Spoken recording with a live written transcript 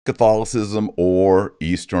Catholicism or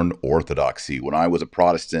Eastern Orthodoxy. When I was a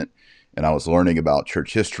Protestant and I was learning about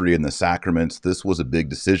church history and the sacraments, this was a big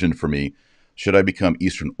decision for me. Should I become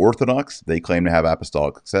Eastern Orthodox? They claim to have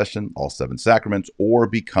apostolic succession, all seven sacraments, or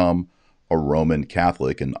become a Roman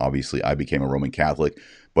Catholic. And obviously, I became a Roman Catholic.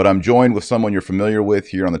 But I'm joined with someone you're familiar with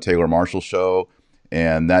here on the Taylor Marshall Show,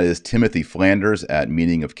 and that is Timothy Flanders at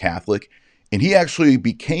Meaning of Catholic. And he actually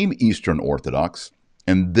became Eastern Orthodox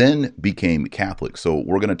and then became Catholic. So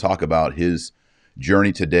we're going to talk about his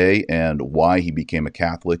journey today and why he became a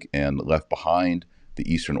Catholic and left behind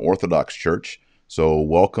the Eastern Orthodox Church. So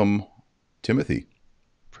welcome, Timothy.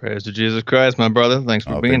 Praise to Jesus Christ, my brother. Thanks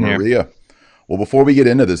for being here. Maria. Well, before we get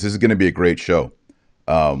into this is going to be a great show.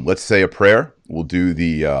 Let's say a prayer. We'll do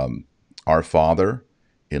the Our Father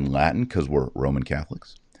in Latin because we're Roman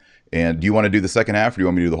Catholics. And do you want to do the second half or do you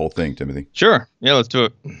want me to do the whole thing, Timothy? Sure. Yeah, let's do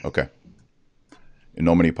it. Okay. In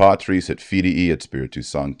nomine Patris et Filii et Spiritus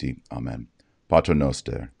Sancti. Amen. Pater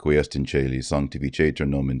noster, qui est in caeli, sanctificetur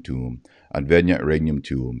nomen tuum, adveniat regnum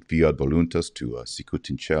tuum, fiat voluntas tua, sicut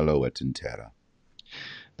in cielo et in terra.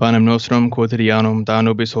 Panem nostrum quotidianum da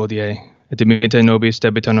nobis hodie, et dimitte nobis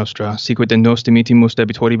debita nostra, sicut in nos dimittimus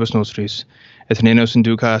debitoribus nostris, et ne nos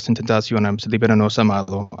inducas in tentationem, sed libera nos a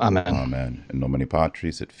malo. Amen. Amen. In nomine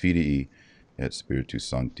Patris et Filii et Spiritus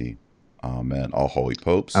Sancti. Amen. All holy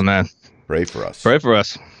popes. Amen. Pray for us. Pray for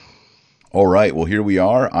us. All right. Well, here we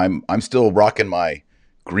are. I'm still rocking my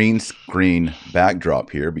green screen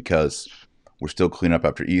backdrop here because we're still cleaning up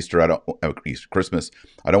after Easter. Christmas.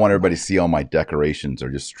 I don't want everybody to see all my decorations are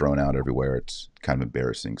just strewn out everywhere. It's kind of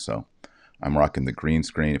embarrassing. So I'm rocking the green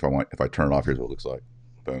screen. If I turn it off, here's what it looks like.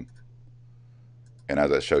 Boom. And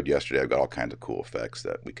as I showed yesterday, I've got all kinds of cool effects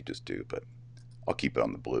that we could just do, but I'll keep it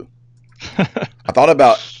on the blue. I thought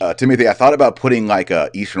about Timothy. I thought about putting like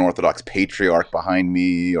a Eastern Orthodox patriarch behind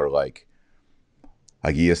me, or like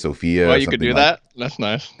Hagia Sophia. Well, you could do that. That's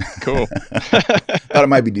nice. Cool. Thought it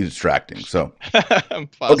might be distracting. So,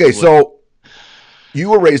 okay. So,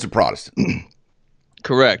 you were raised a Protestant.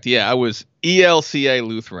 Correct. Yeah, I was ELCA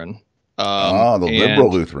Lutheran. The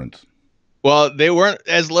liberal Lutherans. Well, they weren't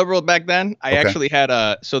as liberal back then. I actually had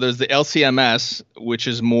so there's the LCMS, which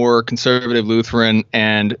is more conservative Lutheran,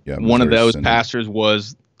 and one of those pastors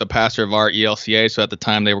was the pastor of our ELCA. So at the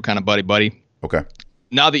time, they were kind of buddy-buddy. Okay.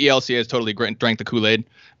 Now the ELCA has totally drank the Kool-Aid,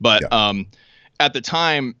 but at the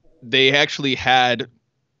time, they actually had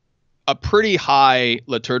a pretty high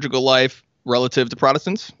liturgical life relative to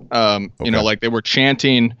Protestants. You know, like they were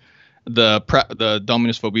chanting the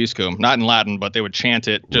Dominus Vobiscum, not in Latin, but they would chant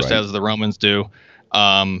it just as the Romans do.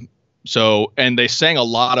 And they sang a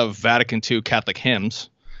lot of Vatican II Catholic hymns.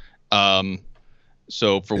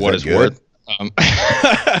 So for what it's worth,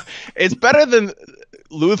 it's better than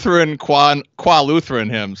Lutheran qua Lutheran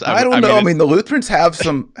hymns. I don't know. I mean, the Lutherans have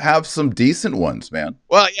some decent ones, man.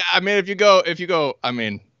 Well, yeah. I mean, if you go, I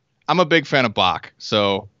mean, I'm a big fan of Bach,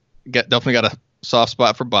 so definitely got a soft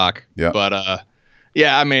spot for Bach. Yeah. But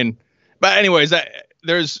yeah, I mean. But anyways,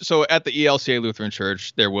 so at the ELCA Lutheran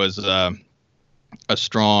Church, there was a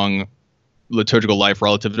strong liturgical life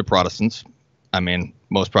relative to Protestants. I mean,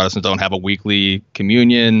 most Protestants don't have a weekly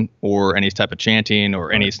communion or any type of chanting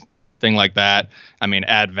or anything like that. I mean,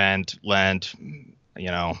 Advent, Lent,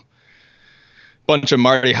 bunch of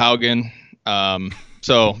Marty Haugen.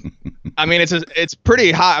 So, I mean, it's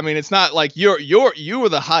pretty high. I mean, it's not like you were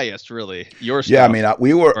the highest, really. Your stuff. Yeah, I mean,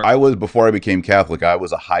 I was before I became Catholic. I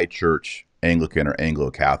was a high church Anglican or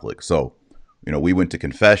Anglo-Catholic. So, we went to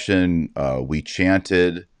confession. We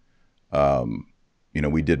chanted.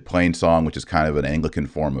 We did plain song, which is kind of an Anglican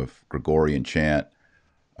form of Gregorian chant.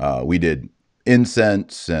 We did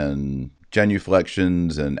incense and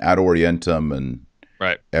genuflections and ad orientem and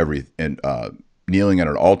everything. And kneeling at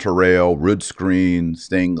an altar rail, wood screen,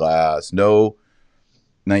 stained glass, no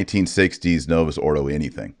 1960s Novus Ordo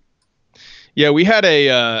anything. Yeah,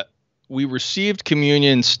 we received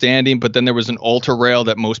communion standing, but then there was an altar rail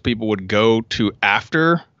that most people would go to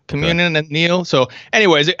after communion and kneel. So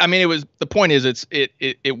anyways, the point is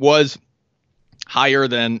it was higher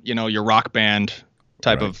than, your rock band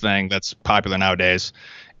type of thing that's popular nowadays.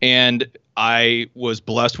 And I was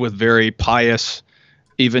blessed with very pious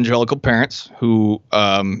evangelical parents who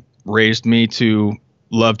raised me to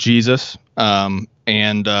love Jesus. So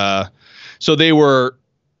they were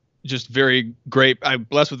just very great. I'm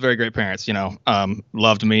blessed with very great parents,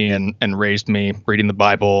 loved me and raised me reading the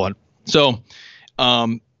Bible. And so,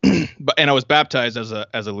 and I was baptized as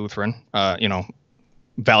a Lutheran,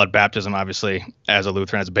 valid baptism, obviously, as a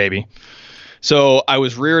Lutheran, as a baby. So I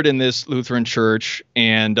was reared in this Lutheran church,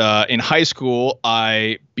 and in high school,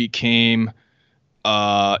 I became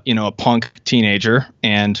a punk teenager.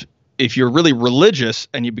 And if you're really religious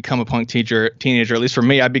and you become a punk teenager, at least for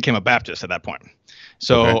me, I became a Baptist at that point. Okay.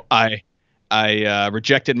 So I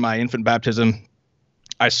rejected my infant baptism.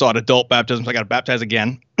 I sought adult baptism. So I got baptized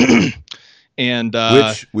again. And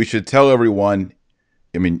Which we should tell everyone.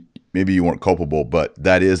 I mean, maybe you weren't culpable, but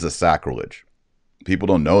that is a sacrilege. People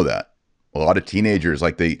don't know that. A lot of teenagers,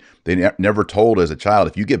 like never told as a child,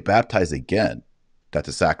 if you get baptized again, that's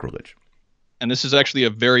a sacrilege. and this is actually a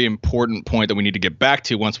very important point that we need to get back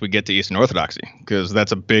to once we get to Eastern Orthodoxy, because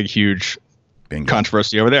that's a big, huge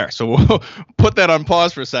controversy over there. So we'll put that on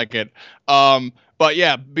pause for a second. But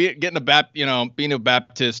yeah, being a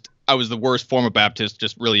Baptist, I was the worst form of Baptist,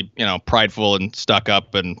 just really, prideful and stuck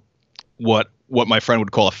up, and what my friend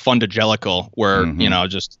would call a fundagelical, where,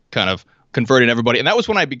 just kind of converting everybody. And that was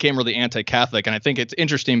when I became really anti-Catholic. And I think it's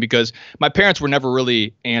interesting because my parents were never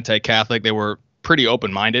really anti-Catholic. They were pretty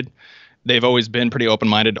open-minded. They've always been pretty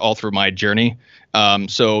open-minded all through my journey.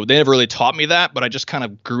 So they never really taught me that, but I just kind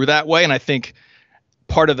of grew that way. And I think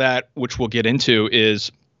part of that, which we'll get into, is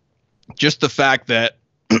just the fact that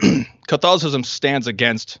Catholicism stands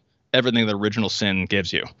against everything the original sin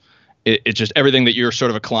gives you. It's just everything that you're sort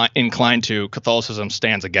of inclined to. Catholicism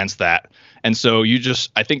stands against that. And so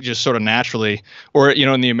I think just sort of naturally, or,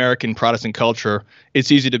 in the American Protestant culture,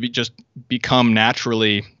 it's easy to become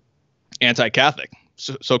naturally anti-Catholic,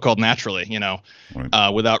 so-called naturally, Right.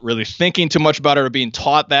 without really thinking too much about it or being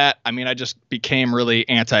taught that. I mean, I just became really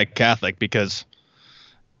anti-Catholic because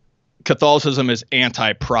Catholicism is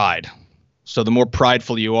anti-pride. So the more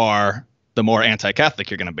prideful you are, the more anti-Catholic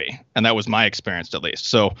you're going to be. And that was my experience, at least.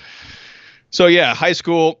 So yeah, high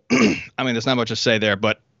school, I mean, there's not much to say there,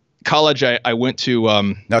 but college, I went to.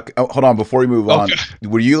 Now, hold on, before we move on,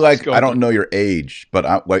 were you like, I don't know your age,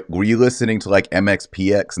 but were you listening to like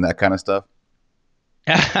MXPX and that kind of stuff?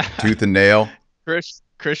 Tooth and Nail?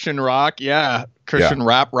 Christian rock, yeah. Christian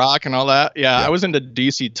rap rock and all that. Yeah, I was into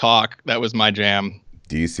DC Talk. That was my jam.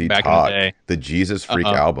 DC back Talk, in the day. The Jesus Freak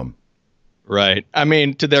album. Right. I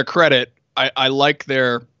mean, to their credit, I like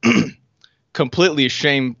their completely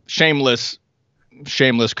shameless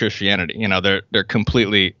Christianity. They're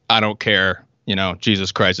completely, I don't care,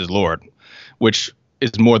 Jesus Christ is Lord, which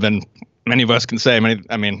is more than many of us can say.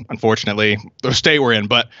 I mean, unfortunately, the state we're in.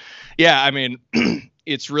 But yeah, I mean,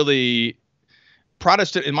 it's really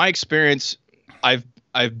Protestant. In my experience, I've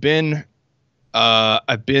been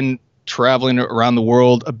traveling around the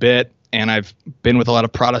world a bit, and I've been with a lot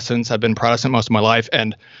of Protestants. I've been Protestant most of my life,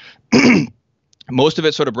 and most of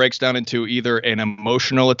it sort of breaks down into either an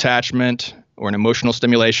emotional attachment or an emotional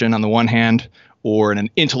stimulation on the one hand, or an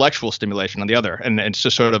intellectual stimulation on the other. And it's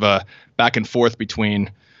just sort of a back and forth between,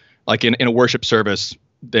 like in a worship service,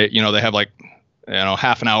 they have like,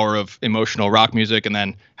 half an hour of emotional rock music and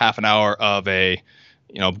then half an hour of a,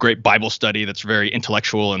 great Bible study that's very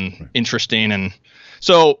intellectual and interesting. And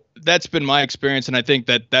so that's been my experience. And I think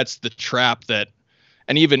that that's the trap that,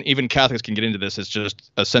 and even Catholics can get into this. It's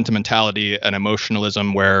just a sentimentality, an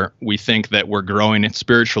emotionalism where we think that we're growing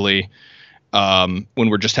spiritually when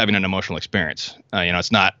we're just having an emotional experience. We're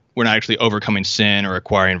not actually overcoming sin or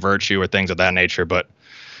acquiring virtue or things of that nature. But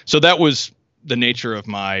so that was the nature of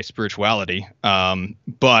my spirituality.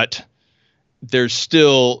 But there's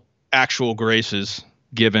still actual graces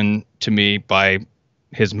given to me by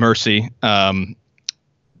his mercy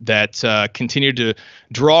that continued to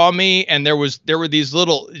draw me. And there were these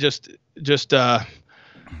little just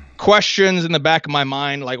questions in the back of my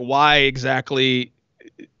mind, like why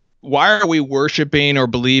are we worshiping or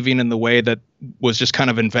believing in the way that was just kind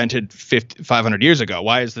of invented 500 years ago?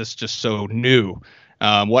 Why is this just so new?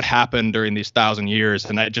 What happened during these 1,000 years?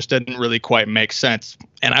 And that just didn't really quite make sense.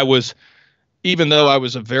 And even though I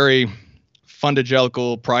was a very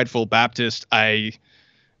fundagelical, prideful Baptist, I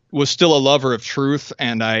was still a lover of truth,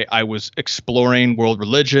 and I was exploring world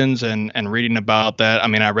religions and reading about that. I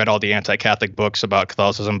mean, I read all the anti-Catholic books about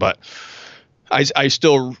Catholicism, but I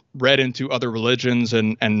still read into other religions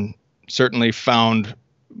and certainly found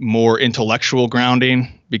more intellectual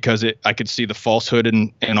grounding because I could see the falsehood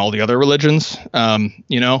in all the other religions.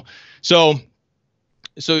 So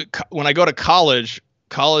when I go to college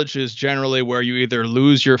is generally where you either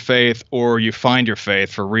lose your faith or you find your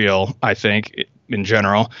faith for real, I think, in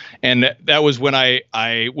general. And that was when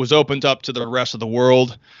I was opened up to the rest of the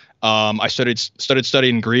world. I started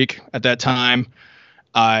studying Greek at that time.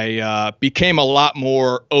 I became a lot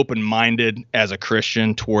more open-minded as a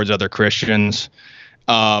Christian towards other Christians.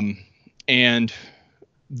 And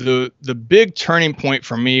the big turning point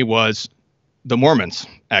for me was the Mormons,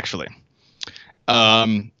 actually.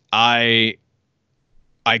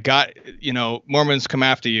 I got, Mormons come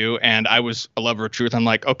after you, and I was a lover of truth. I'm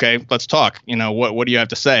like, okay, let's talk. What do you have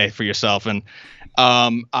to say for yourself? And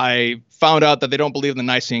I found out that they don't believe in the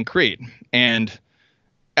Nicene Creed. And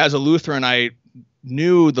as a Lutheran, I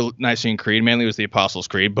knew the Nicene Creed, mainly it was the Apostles'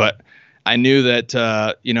 Creed, but I knew that,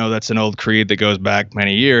 that's an old creed that goes back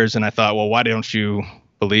many years. And I thought, well, why don't you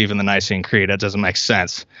believe in the Nicene Creed? That doesn't make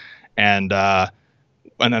sense. And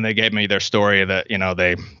then they gave me their story that,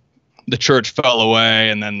 the church fell away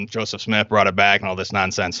and then Joseph Smith brought it back and all this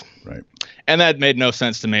nonsense. Right. And that made no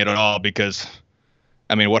sense to me at all because,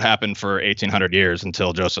 what happened for 1800 years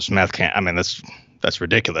until Joseph Smith came? That's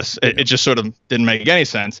ridiculous. It just sort of didn't make any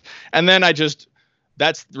sense. And then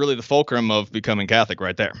that's really the fulcrum of becoming Catholic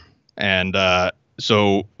right there. And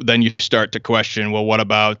so then you start to question, well, what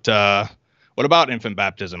about infant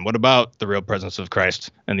baptism? What about the real presence of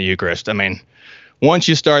Christ in the Eucharist? Once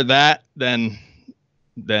you start that, then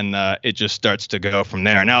it just starts to go from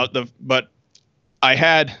there. But I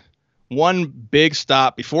had one big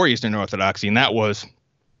stop before Eastern Orthodoxy, and that was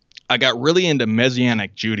I got really into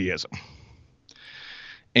Messianic Judaism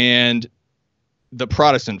and the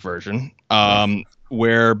Protestant version,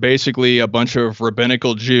 where basically a bunch of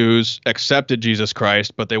rabbinical Jews accepted Jesus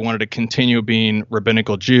Christ, but they wanted to continue being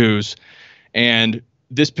rabbinical Jews. And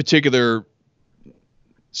this particular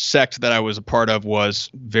sect that I was a part of was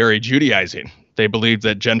very Judaizing. They believed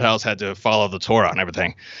that Gentiles had to follow the Torah and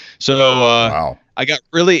everything. So Wow. I got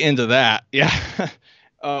really into that. Yeah.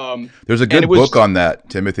 There's a good book on that,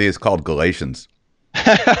 Timothy. It's called Galatians.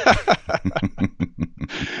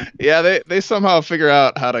 Yeah, they somehow figure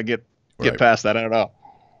out how to get past that. I don't know.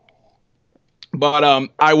 But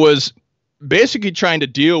I was basically trying to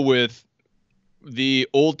deal with the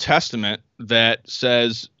Old Testament that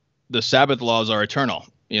says the Sabbath laws are eternal.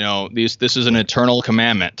 This is an eternal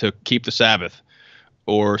commandment to keep the Sabbath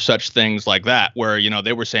or such things like that, where,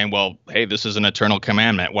 they were saying, well, hey, this is an eternal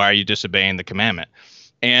commandment. Why are you disobeying the commandment?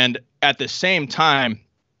 And at the same time,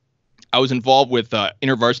 I was involved with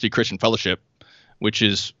InterVarsity Christian Fellowship, which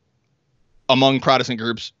is among Protestant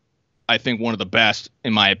groups, I think one of the best,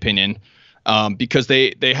 in my opinion, because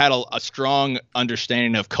they had a strong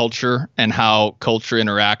understanding of culture and how culture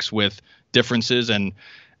interacts with differences. And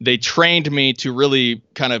they trained me to really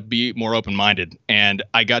kind of be more open-minded. And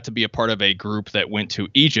I got to be a part of a group that went to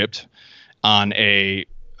Egypt on a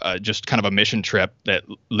just kind of a mission trip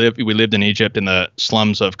we lived in Egypt in the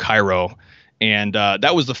slums of Cairo. And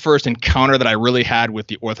that was the first encounter that I really had with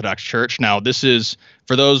the Orthodox Church. Now, this is,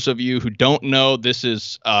 for those of you who don't know, this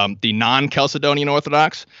is the non-Chalcedonian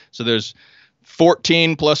Orthodox. So there's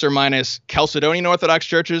 14 plus or minus Chalcedonian Orthodox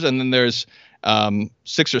churches, and then there's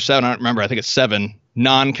 6 or 7, I don't remember, I think it's 7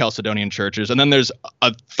 non-Chalcedonian churches. And then there's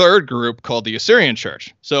a third group called the Assyrian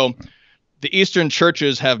Church. So the Eastern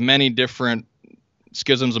churches have many different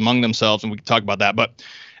schisms among themselves, and we can talk about that. But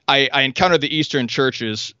I encountered the Eastern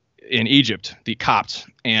churches in Egypt, the Copts,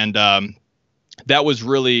 and that was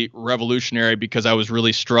really revolutionary because I was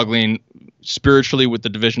really struggling spiritually with the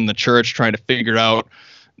division of the church, trying to figure out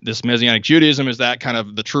this Messianic Judaism. Is that kind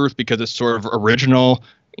of the truth because it's sort of original,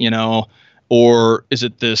 or is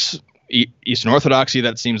it this Eastern Orthodoxy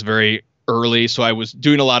that seems very early? So I was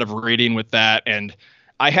doing a lot of reading with that, and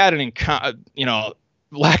I had an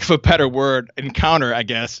lack of a better word, encounter, I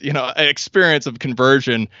guess, an experience of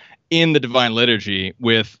conversion in the Divine Liturgy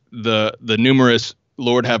with the numerous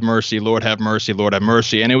Lord have mercy, Lord have mercy, Lord have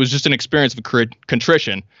mercy. And it was just an experience of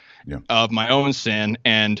contrition of my own sin.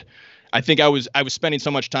 And I think I was spending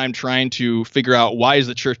so much time trying to figure out, why is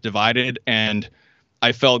the church divided? And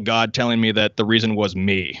I felt God telling me that the reason was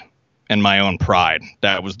me and my own pride.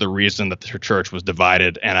 That was the reason that the church was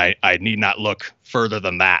divided. And I need not look further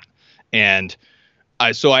than that. And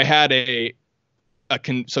so I had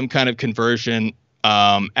some kind of conversion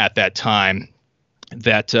at that time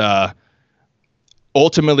that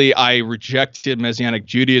ultimately I rejected Messianic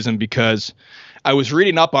Judaism because I was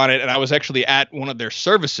reading up on it, and I was actually at one of their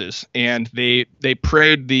services, and they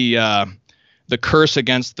prayed the curse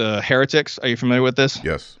against the heretics. Are you familiar with this?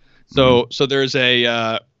 Yes. So there's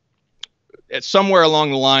somewhere along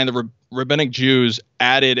the line, the rabbinic Jews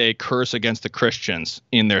added a curse against the Christians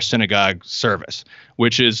in their synagogue service,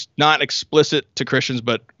 which is not explicit to Christians,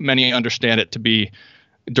 but many understand it to be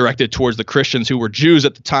directed towards the Christians who were Jews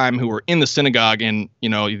at the time, who were in the synagogue in,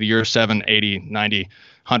 the year 7, 80, 90,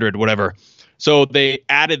 100, whatever. So they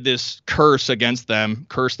added this curse against them,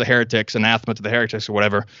 curse the heretics, anathema to the heretics or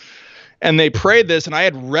whatever. And they prayed this, and I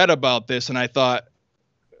had read about this, and I thought,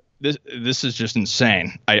 this is just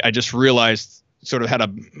insane. I just realized, sort of had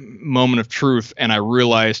a moment of truth, and I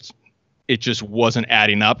realized it just wasn't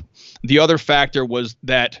adding up. The other factor was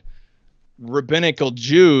that rabbinical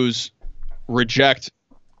Jews reject.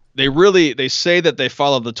 They say that they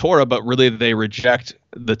follow the Torah, but really they reject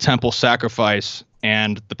the temple sacrifice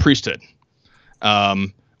and the priesthood,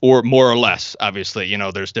 or more or less. Obviously,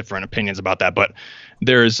 there's different opinions about that, but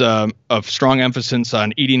there's a strong emphasis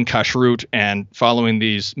on eating kashrut and following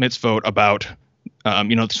these mitzvot about,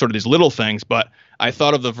 sort of these little things. But I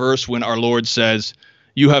thought of the verse when our Lord says,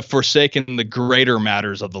 "You have forsaken the greater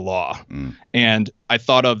matters of the law," and I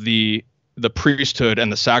thought of the priesthood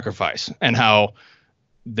and the sacrifice, and how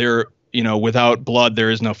there, without blood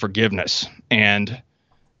there is no forgiveness. And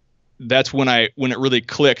that's when it really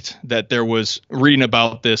clicked that there was, reading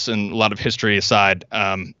about this and a lot of history aside,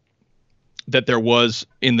 that there was,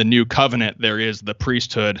 in the new covenant, there is the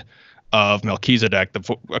priesthood of Melchizedek,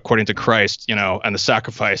 according to Christ, and the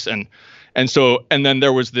sacrifice. And then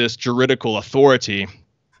there was this juridical authority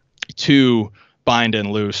to bind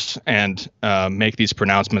and loose and make these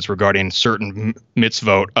pronouncements regarding certain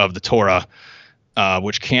mitzvot of the Torah,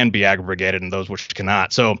 which can be abrogated and those which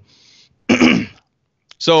cannot.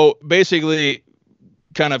 So basically,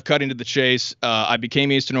 kind of cutting to the chase, I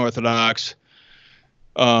became Eastern Orthodox.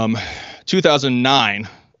 2009,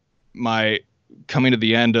 coming to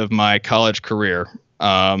the end of my college career.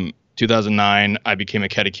 2009, I became a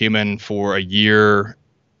catechumen for a year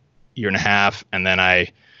and a half, and then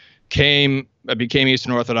I became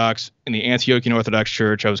Eastern Orthodox in the Antiochian Orthodox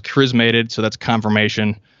Church. I was charismated, so that's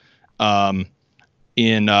confirmation. So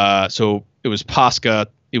it was Pascha.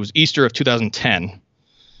 It was Easter of 2010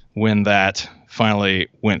 when that finally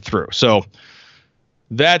went through. So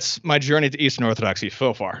that's my journey to Eastern Orthodoxy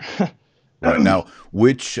so far. Right now,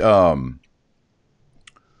 which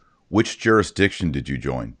jurisdiction did you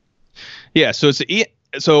join? Yeah, so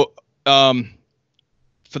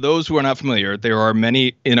for those who are not familiar, there are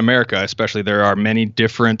many in America, especially. There are many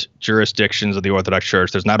different jurisdictions of the Orthodox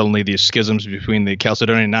Church. There's not only these schisms between the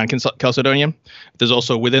Chalcedonian and non-Chalcedonian. There's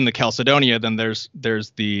also, within the Chalcedonia, then there's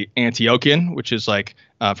the Antiochian, which is like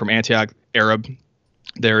from Antioch, Arab.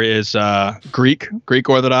 There is Greek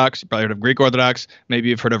Orthodox. You probably heard of Greek Orthodox. Maybe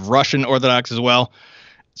you've heard of Russian Orthodox as well.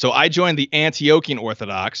 So I joined the Antiochian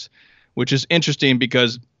Orthodox, which is interesting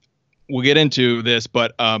because we'll get into this,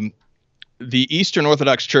 but the Eastern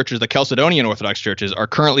Orthodox churches, the Chalcedonian Orthodox churches, are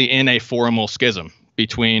currently in a formal schism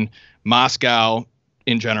between Moscow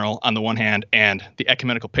in general on the one hand and the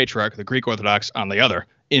Ecumenical Patriarch, the Greek Orthodox, on the other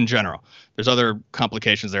in general. There's other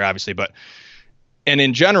complications there, obviously, and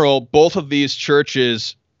in general, both of these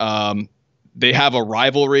churches, they have a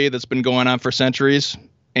rivalry that's been going on for centuries,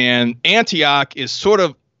 and Antioch is sort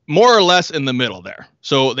of more or less in the middle there.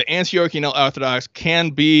 So the Antiochian Orthodox can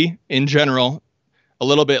be, in general, a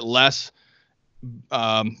little bit less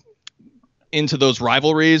into those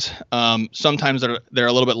rivalries. Sometimes they're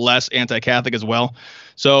a little bit less anti-Catholic as well.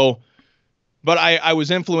 So, but I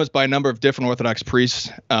was influenced by a number of different Orthodox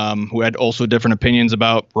priests who had also different opinions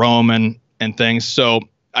about Rome and things. So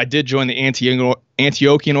I did join the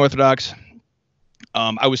Antiochian Orthodox.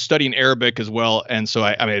 I was studying Arabic as well, and so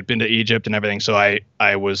I had been to Egypt and everything. So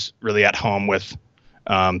I was really at home with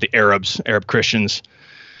the Arab Christians.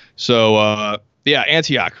 So yeah,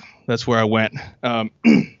 Antioch. That's where I went.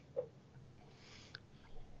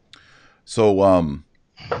 So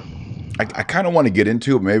I kind of want to get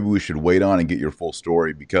into it. Maybe we should wait on and get your full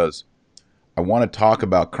story, because I want to talk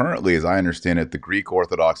about, currently, as I understand it, the Greek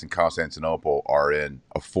Orthodox in Constantinople are in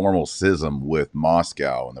a formal schism with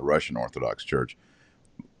Moscow and the Russian Orthodox Church.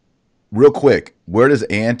 Real quick, where does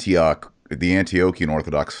Antioch, the Antiochian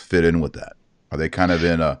Orthodox, fit in with that? Are they kind of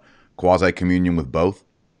in a quasi-communion with both?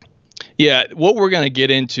 Yeah, what we're going to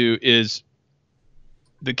get into is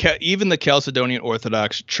even the Chalcedonian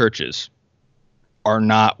Orthodox churches are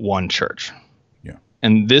not one church. Yeah.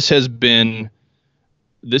 And this has been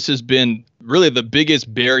really the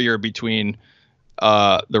biggest barrier between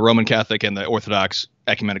the Roman Catholic and the Orthodox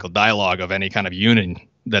ecumenical dialogue of any kind of union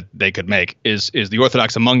that they could make is the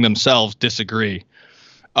Orthodox among themselves disagree.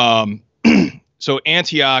 So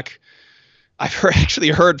Antioch, I've actually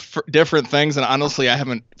heard different things, and honestly, I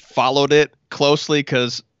haven't followed it closely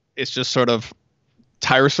because it's just sort of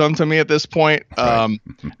tiresome to me at this point.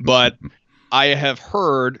 But I have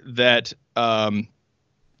heard that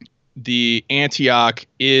the Antioch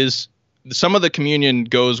is, some of the communion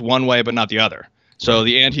goes one way but not the other. So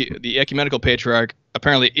the ecumenical patriarch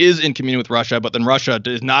apparently is in communion with Russia, but then Russia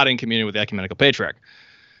is not in communion with the ecumenical patriarch.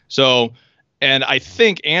 So, and I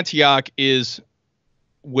think Antioch is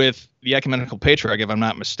with the ecumenical patriarch, if I'm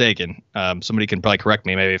not mistaken. Somebody can probably correct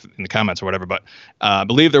me maybe in the comments or whatever, but I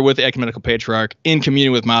believe they're with the ecumenical patriarch in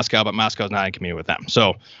communion with Moscow, but Moscow is not in communion with them.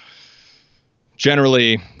 So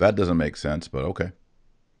generally, that doesn't make sense, but okay.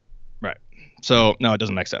 Right. So no, it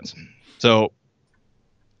doesn't make sense. So,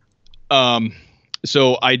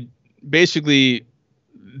 so I basically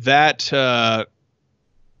that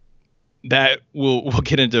that we'll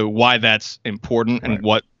get into why that's important and Right.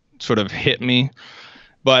 what sort of hit me.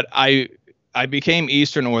 But I became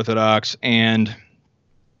Eastern Orthodox, and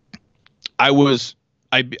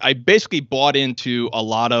I basically bought into a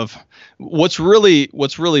lot of what's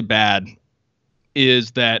really bad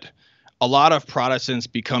is that a lot of Protestants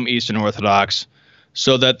become Eastern Orthodox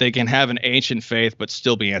so that they can have an ancient faith but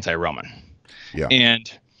still be anti-Roman. Yeah.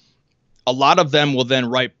 And a lot of them will then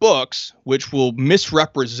write books which will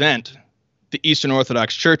misrepresent the Eastern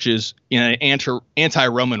Orthodox churches in an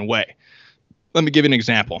anti-Roman way. Let me give you an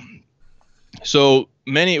example. So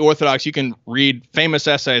many Orthodox, you can read famous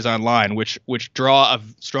essays online which draw a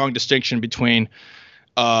strong distinction between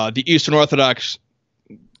the Eastern Orthodox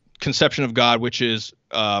conception of God, which is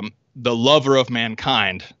the lover of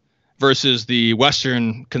mankind, versus the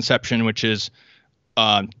Western conception, which is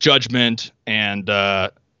judgment and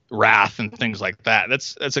wrath and things like that.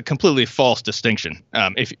 That's a completely false distinction.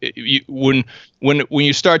 If you when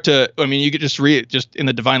you start to, I mean, you could just read just in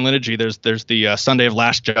the Divine Liturgy. There's the Sunday of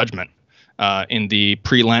Last Judgment in the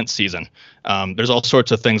pre-Lent season. There's all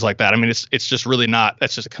sorts of things like that. I mean, it's just really not.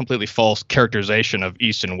 That's just a completely false characterization of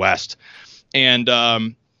East and West. And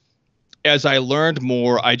as I learned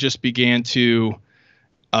more, I just began to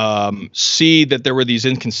see that there were these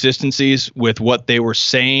inconsistencies with what they were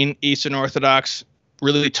saying Eastern Orthodox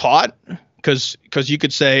really taught. Because you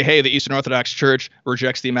could say, hey, the Eastern Orthodox Church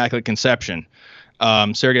rejects the Immaculate Conception.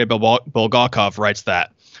 Sergei Bulgakov writes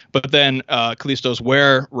that. But then Callistos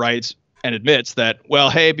Ware writes and admits that,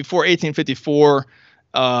 well, hey, before 1854,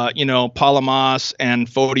 Palamas and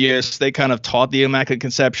Photius, they kind of taught the Immaculate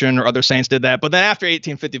Conception, or other saints did that. But then after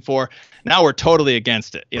 1854, now we're totally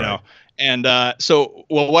against it, you know. And so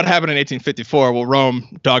what happened in 1854? Well,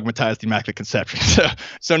 Rome dogmatized the Immaculate Conception.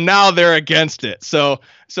 So now they're against it. So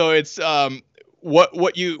it's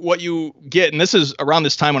what you get, and this is around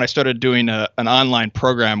this time when I started doing an online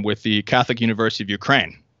program with the Catholic University of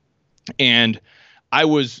Ukraine, and I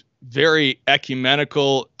was very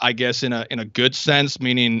ecumenical, I guess, in a good sense,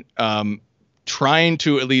 meaning trying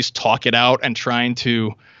to at least talk it out and trying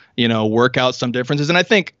to, work out some differences. And I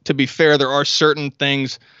think, to be fair, there are certain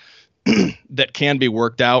things that can be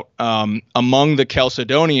worked out. Among the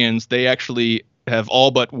Chalcedonians, they actually have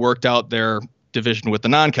all but worked out their division with the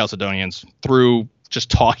non-Chalcedonians through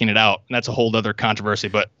just talking it out. And that's a whole other controversy.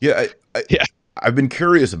 But Yeah. I've been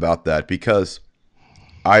curious about that because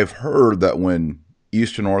I've heard that when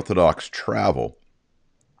Eastern Orthodox travel,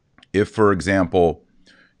 if, for example,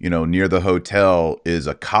 near the hotel is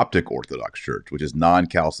a Coptic Orthodox church, which is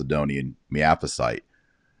non-Chalcedonian Miaphysite,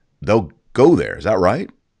 they'll go there. Is that right?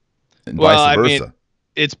 And vice versa. I mean,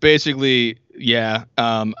 it's basically, yeah.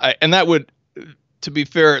 And that would, to be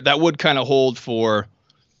fair, that would kind of hold for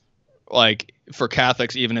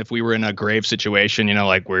Catholics, even if we were in a grave situation,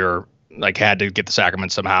 like we were had to get the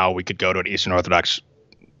sacrament somehow, we could go to an Eastern Orthodox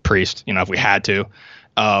priest, if we had to.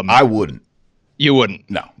 I wouldn't. You wouldn't?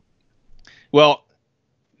 No. Well,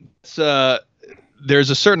 there's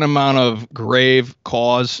a certain amount of grave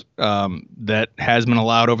cause that has been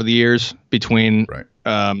allowed over the years between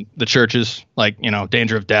the churches,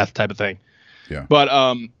 danger of death type of thing. Yeah.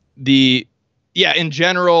 But in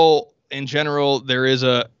general, there is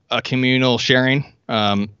a communal sharing,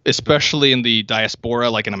 especially in the diaspora,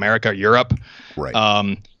 like in America or Europe.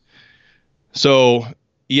 Right. So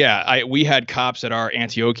yeah, we had Copts at our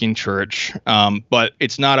Antiochian church, but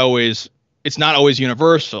it's not always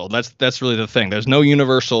universal. That's really the thing. There's no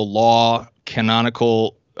universal law,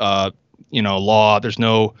 canonical, law. There's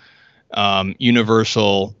no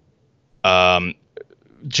universal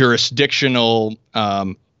jurisdictional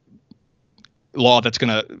law that's going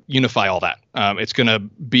to unify all that. It's going to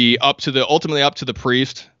be ultimately up to the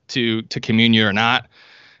priest to commune you or not.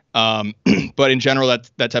 But in general,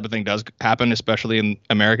 that type of thing does happen, especially in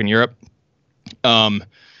American Europe.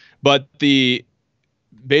 But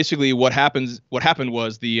basically what happened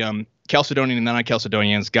was the Chalcedonian and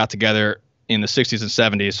non-Chalcedonians got together in the 60s and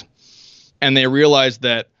 70s, and they realized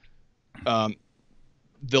that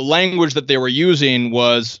the language that they were using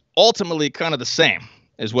was ultimately kind of the same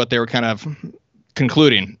as what they were kind of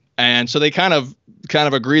concluding. And so they kind of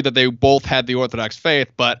agreed that they both had the Orthodox faith,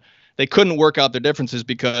 but they couldn't work out their differences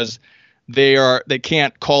because they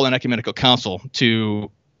can't call an ecumenical council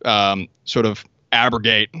to sort of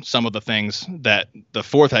abrogate some of the things that the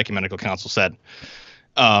Fourth Ecumenical Council said.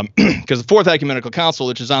 Because the Fourth Ecumenical Council,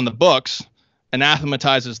 which is on the books,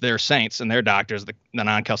 anathematizes their saints and their doctors, the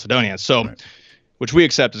non-Chalcedonians. So, which we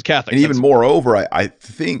accept as Catholics. And even moreover, I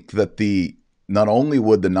think that the not only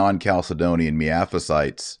would the non-Chalcedonian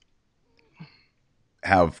Miaphysites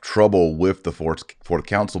have trouble with the Fourth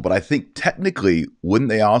Council, but I think technically, wouldn't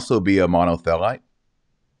they also be a monothelite?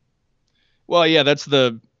 Well, yeah, that's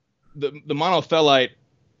the monothelite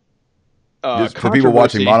Just for people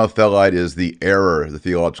watching, controversy. monothelite is the error, the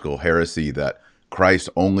theological heresy that Christ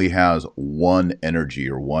only has one energy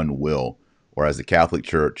or one will, whereas the Catholic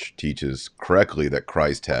Church teaches correctly that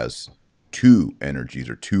Christ has two energies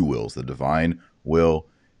or two wills, the divine will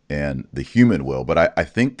and the human will. But I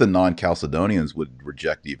think the non-Chalcedonians would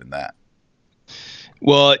reject even that.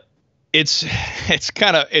 Well, it's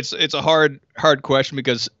it's a hard question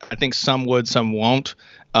because I think some would, some won't.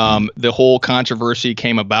 The whole controversy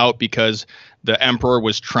came about because the emperor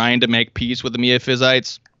was trying to make peace with the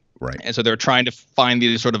Miaphysites, Right. and so they're trying to find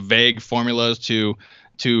these sort of vague formulas to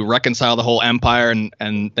reconcile the whole empire, and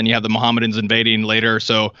then you have the Mohammedans invading later.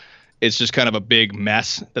 So it's just kind of a big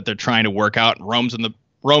mess that they're trying to work out. And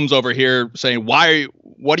Rome's over here saying, what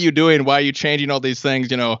are you doing? Why are you changing all these things?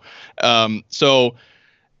 So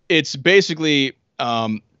it's basically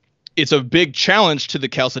it's a big challenge to the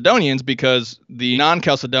Chalcedonians because the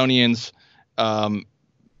non-Chalcedonians,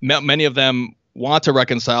 many of them want to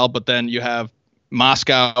reconcile, but then you have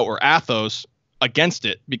Moscow or Athos against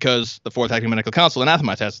it because the Fourth Ecumenical Council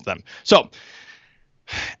anathematizes them. So,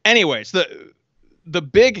 anyways, the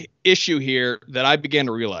big issue here that I began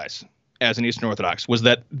to realize as an Eastern Orthodox was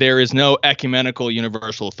that there is no ecumenical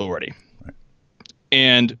universal authority. Right.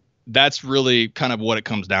 And that's really kind of what it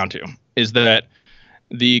comes down to, is that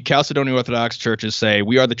the Chalcedonian Orthodox churches say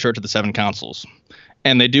we are the church of the seven councils,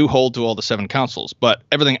 and they do hold to all the seven councils. But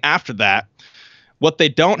everything after that, what they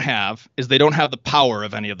don't have is they don't have the power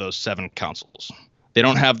of any of those seven councils. They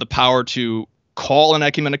don't have the power to call an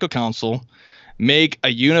ecumenical council, make a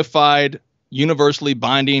unified, universally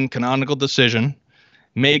binding canonical decision,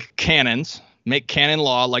 make canons, make canon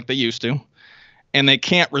law like they used to, and they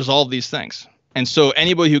can't resolve these things. And so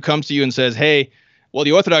anybody who comes to you and says, hey, well,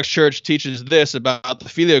 the Orthodox Church teaches this about the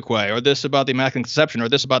Filioque, or this about the Immaculate Conception, or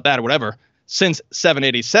this about that, or whatever, since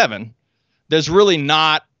 787, there's really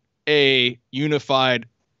not a unified,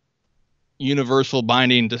 universal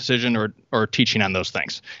binding decision or teaching on those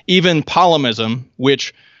things. Even Palomism,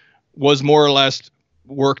 which was more or less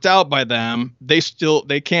worked out by them, they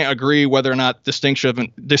can't agree whether or not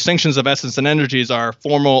distinctions of essence and energies are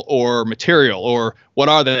formal or material, or what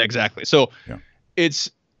are they exactly. So Yeah.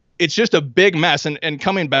 it's just a big mess. And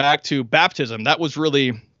coming back to baptism, that was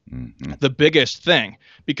really the biggest thing,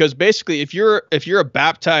 because basically if you're a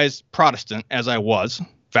baptized Protestant, as I was,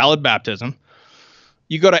 valid baptism,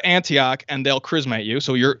 you go to Antioch and they'll chrismate you.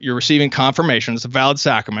 So you're receiving confirmation. It's a valid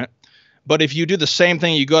sacrament. But if you do the same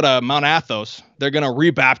thing, you go to Mount Athos, they're going to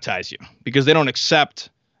rebaptize you because they don't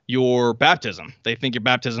accept your baptism. They think your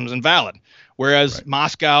baptism is invalid. Whereas Right.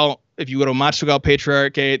 Moscow, if you go to Moscow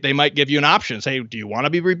Patriarchate, they might give you an option. Say, do you want to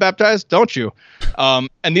be rebaptized? Don't you?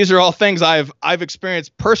 And these are all things I've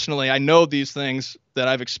experienced personally. I know these things that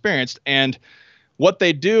I've experienced. And what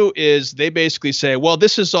they do is they basically say, well,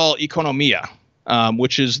 this is all economia,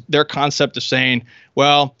 which is their concept of saying,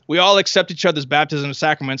 well, we all accept each other's baptism and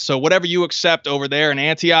sacraments. So whatever you accept over there in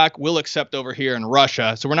Antioch, we'll accept over here in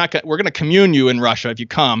Russia. So we're going to commune you in Russia if you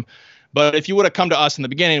come. But if you would have come to us in the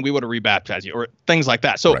beginning, we would have rebaptized you, or things like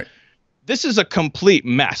that. So Right. This is a complete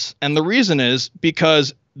mess. And the reason is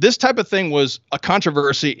because this type of thing was a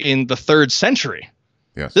controversy in the 3rd century.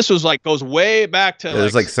 Yes. This was goes way back to It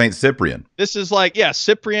was like Saint Cyprian. This is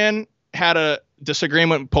Cyprian had a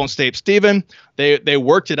disagreement with Pontiff Stephen. They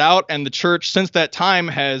worked it out, and the church since that time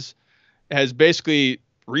has basically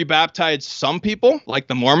rebaptized some people, like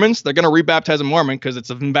the Mormons. They're going to rebaptize a Mormon because it's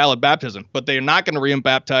an invalid baptism, but they're not going to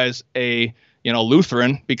rebaptize a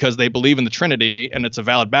Lutheran because they believe in the Trinity and it's a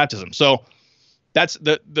valid baptism. So that's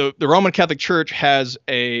the Roman Catholic Church has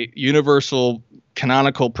a universal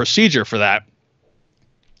canonical procedure for that,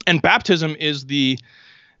 and baptism is the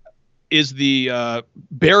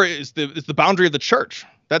boundary of the church.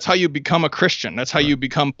 That's how you become a Christian. That's how you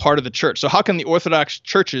become part of the church. So how can the Orthodox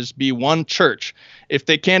churches be one church if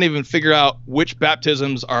they can't even figure out which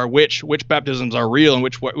baptisms are which baptisms are real and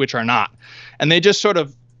which are not? And they just sort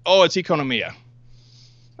of, it's economia,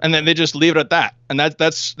 and then they just leave it at that. And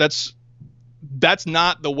that's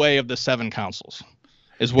not the way of the seven councils,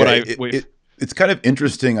 is what it's kind of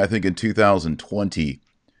interesting. I think in 2020,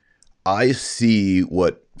 I see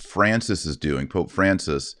what Francis is doing. Pope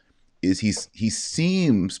Francis is he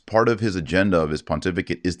seems part of his agenda of his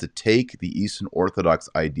pontificate is to take the Eastern Orthodox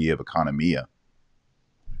idea of economia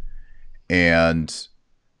and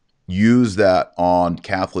use that on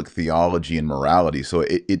Catholic theology and morality. So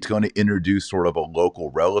it's going to introduce sort of a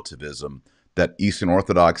local relativism that Eastern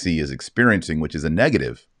Orthodoxy is experiencing, which is a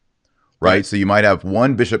negative, right? So you might have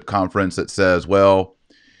one bishop conference that says, well,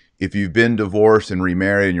 if you've been divorced and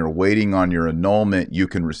remarried and you're waiting on your annulment, you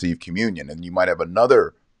can receive communion. And you might have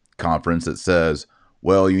another conference that says,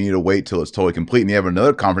 well, you need to wait till it's totally complete. And you have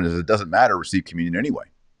another conference that it doesn't matter, receive communion anyway.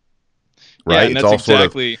 Right? And it's that's all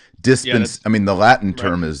exactly, sort of I mean, the Latin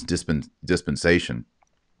term is dispensation.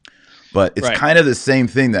 But it's kind of the same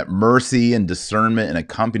thing, that mercy and discernment and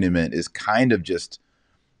accompaniment is kind of just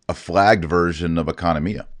a flagged version of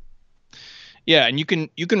economia. Yeah, and you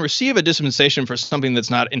can receive a dispensation for something that's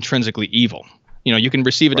not intrinsically evil. You know, you can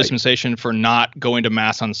receive a dispensation for not going to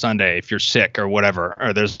mass on Sunday if you're sick or whatever,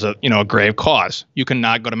 or there's a grave cause. You can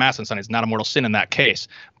not go to mass on Sunday. It's not a mortal sin in that case.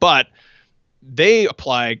 But they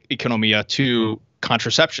apply economia to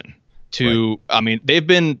contraception. I mean, they've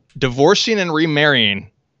been divorcing and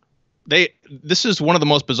remarrying. This is one of the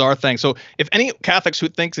most bizarre things. So if any Catholics who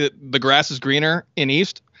think that the grass is greener in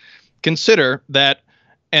East, consider that.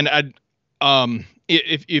 And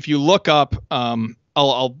if you look up,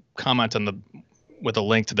 I'll comment with a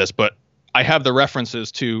link to this, but I have the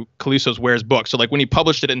references to Callisto Ware's book. So like when he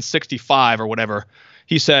published it in 1965 or whatever,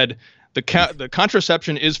 he said the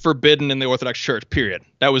contraception is forbidden in the Orthodox Church, period.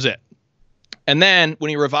 That was it. And then when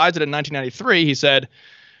he revised it in 1993, he said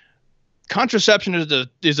contraception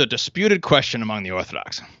is a disputed question among the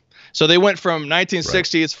Orthodox. So they went from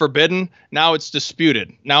 1960, it's forbidden, now it's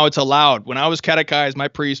disputed, now it's allowed. When I was catechized, my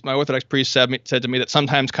Orthodox priest said to me that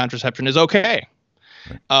sometimes contraception is okay.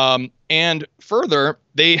 And further,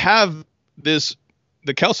 they have the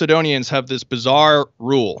Chalcedonians have this bizarre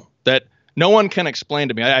rule that no one can explain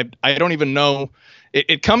to me. I don't even know.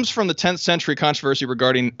 It comes from the 10th century controversy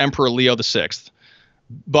regarding Emperor Leo VI.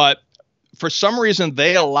 But for some reason,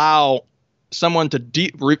 they allow someone to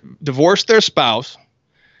divorce their spouse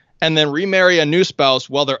and then remarry a new spouse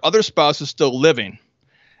while their other spouse is still living.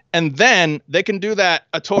 And then they can do that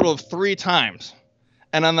a total of 3 times.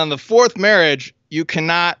 And then on the 4th marriage, you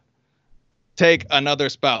cannot take another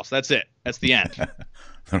spouse. That's it. That's the end.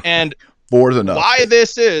 And 4's enough. Why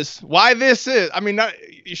this is, I mean,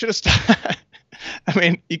 you should have stopped. I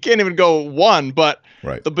mean, you can't even go 1, but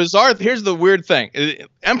here's the weird thing.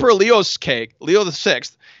 Emperor Leo VI,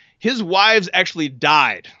 his wives actually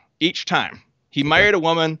died each time. He married a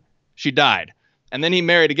woman, she died. And then he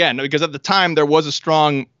married again, because at the time there was a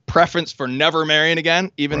strong preference for never marrying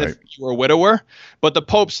again, even if you were a widower. But the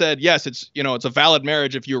Pope said, yes, it's a valid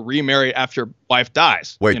marriage if you remarry after your wife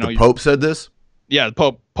dies. Wait, the Pope said this? Yeah,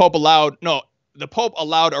 the Pope allowed a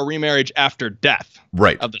remarriage after death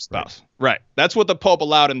of the spouse. Right. That's what the Pope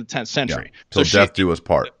allowed in the 10th century. Yeah. So death do us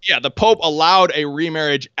part. Yeah, the Pope allowed a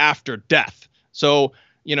remarriage after death. So,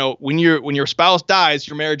 when your spouse dies,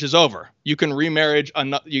 your marriage is over. You can remarry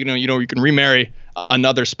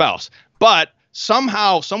another spouse. But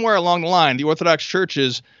somehow, somewhere along the line, the Orthodox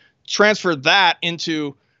churches transferred that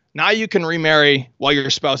into now you can remarry while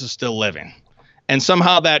your spouse is still living. And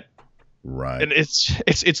somehow that and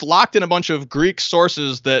it's locked in a bunch of Greek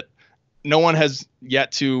sources that no one has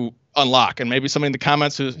yet to unlock. And maybe somebody in the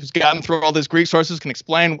comments who's gotten through all these Greek sources can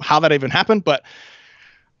explain how that even happened. But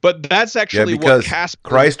that's actually what Casper...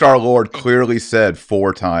 Christ our Lord clearly said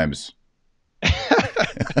 4 times.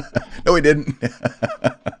 No, he didn't.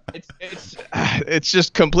 It's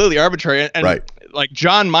just completely arbitrary. And like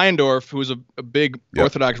John Meindorf, who's a big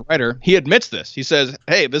Orthodox writer, he admits this. He says,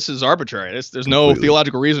 hey, this is arbitrary. There's no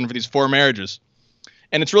theological reason for these 4 marriages.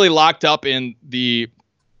 And it's really locked up in the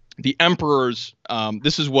emperors.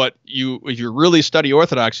 This is what if you really study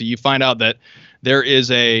Orthodoxy, you find out that there is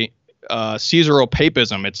a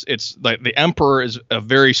Caesaropapism. It's like the emperor is a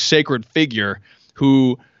very sacred figure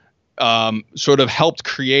who sort of helped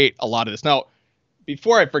create a lot of this. Now,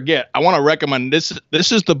 before I forget, I want to recommend this.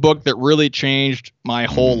 This is the book that really changed my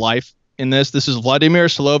whole life in this. This is Vladimir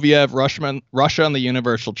Soloviev, Russia and the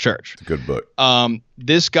Universal Church. It's a good book.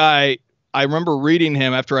 This guy, I remember reading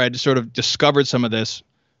him after I had sort of discovered some of this,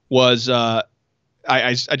 was I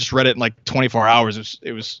just read it in like 24 hours.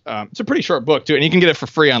 It's a pretty short book too, and you can get it for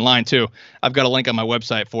free online too. I've got a link on my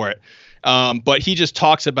website for it. But he just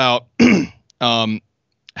talks about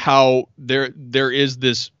how there is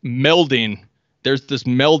this melding. There's this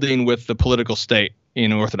melding with the political state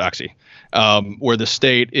in Orthodoxy, where the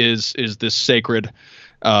state is this sacred,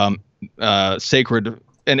 and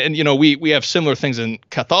we have similar things in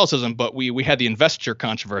Catholicism, but we had the investiture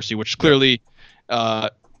controversy, which clearly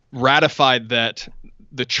ratified that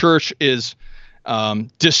the church is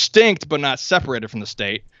distinct but not separated from the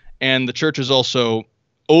state, and the church is also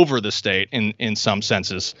over the state in some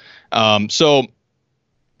senses. So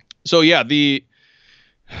yeah,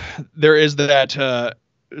 there is that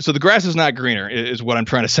so the grass is not greener is what I'm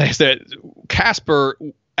trying to say, is that Casper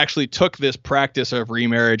actually took this practice of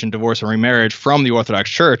remarriage and divorce and remarriage from the Orthodox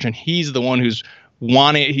Church, and he's the one who's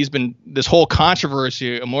he's been, this whole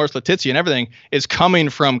controversy, Amoris Laetitia and everything is coming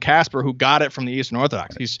from Casper, who got it from the Eastern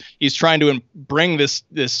Orthodox. He's trying to bring this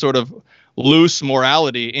sort of loose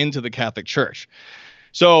morality into the Catholic Church.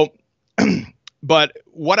 So, but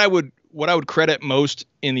what I would credit most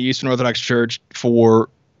in the Eastern Orthodox Church for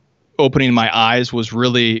opening my eyes was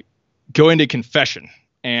really going to confession.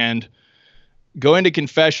 And going to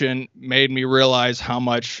confession made me realize how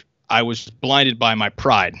much I was blinded by my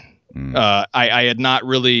pride. I had not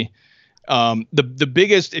really, the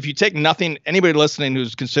biggest, if you take nothing, anybody listening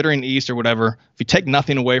who's considering the East or whatever, if you take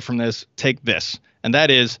nothing away from this, take this. And that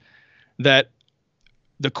is that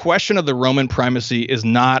the question of the Roman primacy is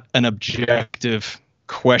not an objective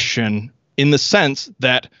question, in the sense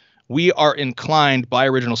that we are inclined by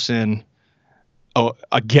original sin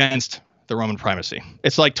against the Roman primacy.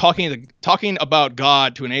 It's like talking about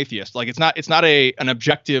God to an atheist. Like it's not an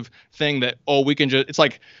objective thing that, we can just, it's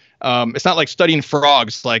like, it's not like studying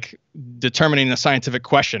frogs, like determining a scientific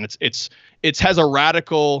question. It has a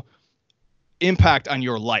radical impact on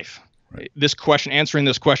your life. Right. This question, answering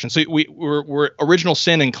this question. So we're original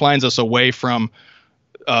sin inclines us away from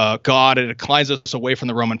God. It inclines us away from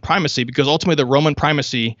the Roman primacy, because ultimately the Roman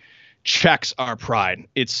primacy checks our pride.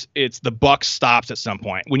 It's the buck stops at some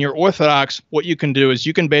point. When you're Orthodox, what you can do is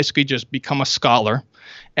you can basically just become a scholar,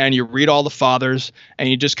 and you read all the fathers, and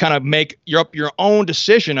you just kind of make your own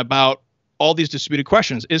decision about all these disputed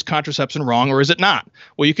questions. Is contraception wrong or is it not?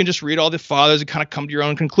 Well, you can just read all the fathers and kind of come to your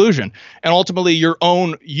own conclusion. And ultimately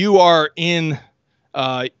you are in,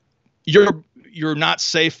 you're not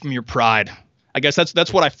safe from your pride. I guess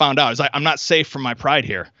that's what I found out, is I'm not safe from my pride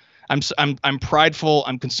here. I'm prideful.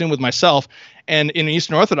 I'm consumed with myself. And in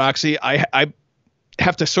Eastern Orthodoxy, I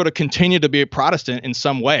have to sort of continue to be a Protestant in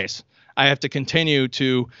some ways. I have to continue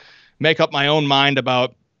to make up my own mind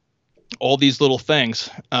about all these little things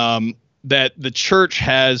that the church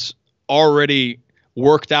has already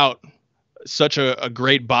worked out such a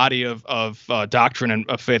great body of doctrine and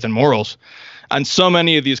of faith and morals. And so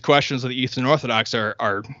many of these questions that the Eastern Orthodox are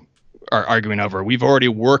arguing over, we've already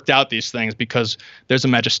worked out these things, because there's a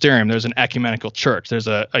magisterium, there's an ecumenical church, there's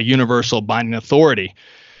a universal binding authority.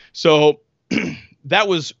 So that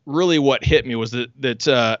was really what hit me, was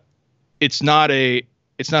that it's not a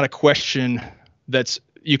question that's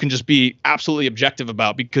you can just be absolutely objective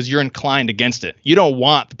about, because you're inclined against it. You don't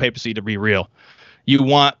want the papacy to be real. You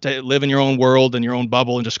want to live in your own world and your own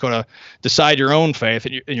bubble and just go to decide your own faith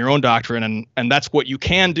and your own doctrine. And that's what you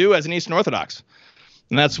can do as an Eastern Orthodox.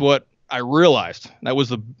 And that's what I realized. That was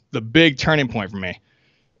the big turning point for me.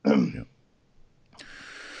 Yeah.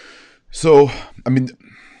 So, I mean,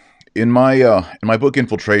 in my book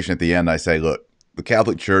Infiltration, at the end, I say, look, the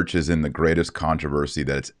Catholic Church is in the greatest controversy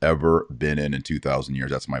that it's ever been in 2,000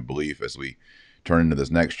 years. That's my belief. As we turn into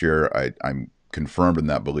this next year, I'm confirmed in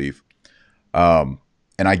that belief. And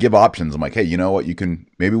I give options. I'm like, hey, you know what?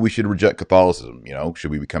 Maybe we should reject Catholicism.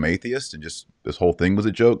 Should we become atheists and just this whole thing was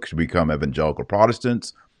a joke? Should we become evangelical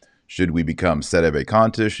Protestants? Should we become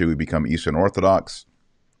sedevacantists? Should we become Eastern Orthodox?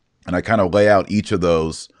 And I kind of lay out each of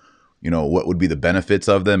those, what would be the benefits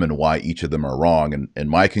of them and why each of them are wrong. And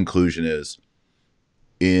my conclusion is,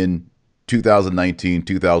 in 2019,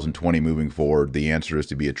 2020, moving forward, the answer is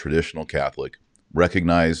to be a traditional Catholic,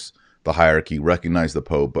 recognize the hierarchy, recognize the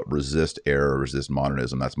Pope, but resist error, resist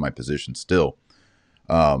modernism. That's my position still.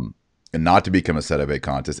 And not to become a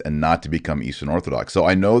sedevacantist and not to become Eastern Orthodox. So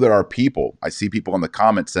I know there are people, I see people in the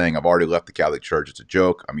comments saying, I've already left the Catholic Church, it's a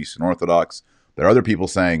joke, I'm Eastern Orthodox. There are other people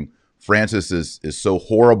saying, Francis is so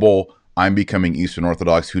horrible, I'm becoming Eastern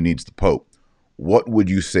Orthodox, who needs the Pope? What would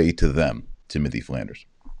you say to them, Timothy Flanders?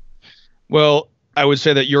 Well, I would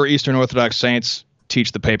say that your Eastern Orthodox saints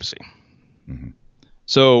teach the papacy. Mm-hmm.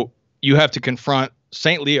 So you have to confront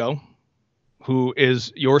Saint Leo, who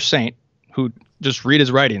is your saint, who just read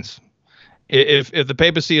his writings. If the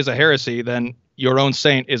papacy is a heresy, then your own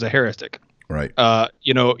saint is a heretic. Right.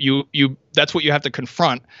 You that's what you have to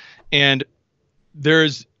confront. And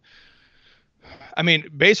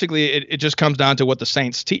basically it just comes down to what the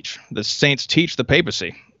saints teach. The saints teach the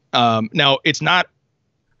papacy. Now it's not,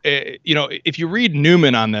 if you read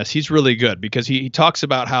Newman on this, he's really good, because he talks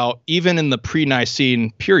about how even in the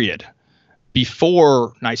pre-Nicene period,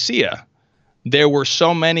 before Nicaea, there were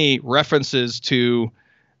so many references to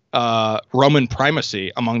Roman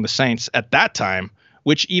primacy among the saints at that time,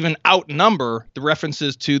 which even outnumber the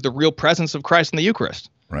references to the real presence of Christ in the Eucharist.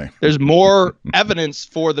 Right. There's more evidence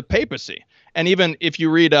for the papacy. And even if you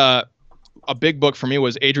read a big book for me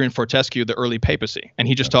was Adrian Fortescue, The Early Papacy, and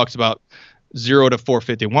he just talks about 0 to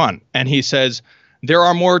 451, and he says there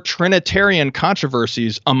are more Trinitarian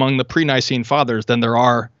controversies among the pre-Nicene fathers than there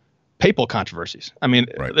are papal controversies. I mean,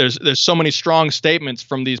 there's so many strong statements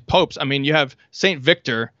from these popes. I mean, you have Saint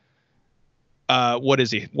Victor. What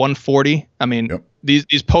is he? 140. I mean,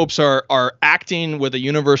 these popes are acting with a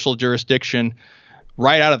universal jurisdiction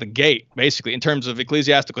right out of the gate, basically, in terms of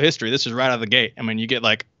ecclesiastical history. This is right out of the gate. I mean, you get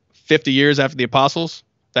like 50 years after the apostles.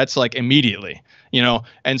 That's like immediately,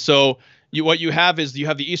 And so what you have is you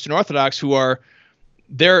have the Eastern Orthodox who are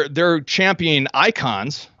they're championing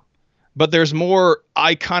icons, but there's more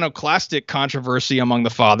iconoclastic controversy among the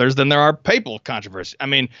fathers than there are papal controversy. I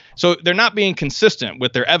mean, so they're not being consistent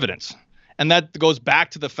with their evidence. And that goes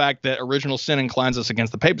back to the fact that original sin inclines us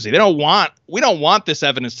against the papacy. We don't want this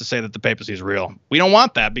evidence to say that the papacy is real. We don't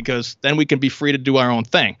want that, because then we can be free to do our own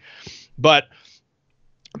thing. But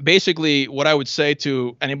basically, what I would say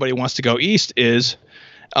to anybody who wants to go east is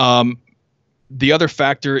the other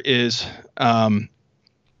factor is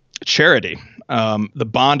charity, the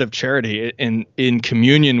bond of charity in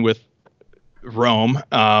communion with Rome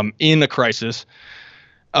in the crisis.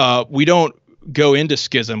 We don't go into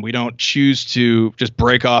schism. We don't choose to just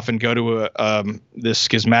break off and go to this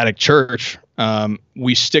schismatic church.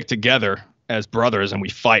 We stick together as brothers and we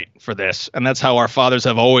fight for this. And that's how our fathers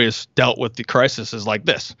have always dealt with the crises like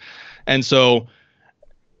this. And so,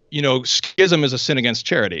 schism is a sin against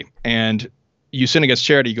charity, and you sin against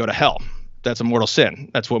charity, you go to hell. That's a mortal sin.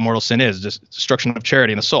 That's what mortal sin is, just destruction of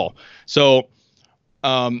charity in the soul. So,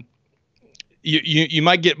 you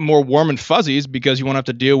might get more warm and fuzzies because you won't have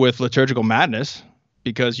to deal with liturgical madness,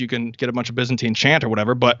 because you can get a bunch of Byzantine chant or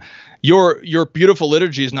whatever. But your beautiful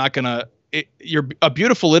liturgy is not gonna. A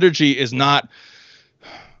beautiful liturgy is not.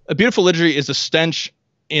 A beautiful liturgy is a stench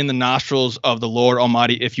in the nostrils of the Lord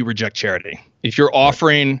Almighty if you reject charity. If you're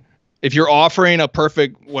offering a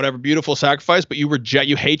perfect whatever beautiful sacrifice, but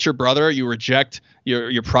you hate your brother, you reject,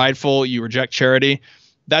 you're prideful, you reject charity,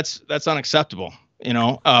 that's unacceptable.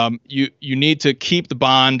 You need to keep the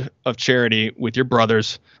bond of charity with your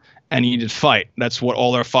brothers, and you need to fight. That's what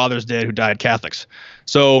all our fathers did who died Catholics.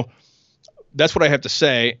 So that's what I have to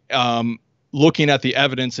say. Looking at the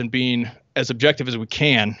evidence and being as objective as we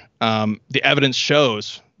can, the evidence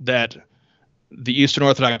shows that the Eastern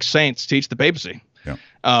Orthodox saints teach the papacy. Yeah.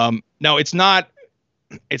 Now it's not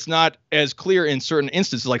as clear in certain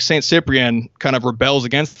instances, like Saint Cyprian kind of rebels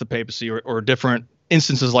against the papacy, or different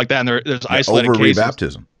instances like that. And there's isolated cases.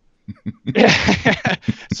 Rebaptism.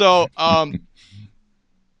 So,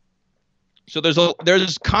 so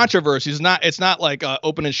there's controversies. It's not like an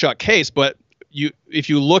open and shut case, but if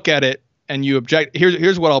you look at it and you object,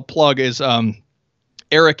 here's what I'll plug is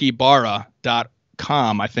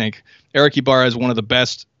erikibarra.com. I think Eric Ibarra is one of the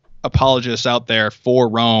best apologists out there for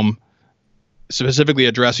Rome, specifically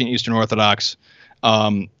addressing Eastern Orthodox.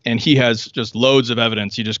 And he has just loads of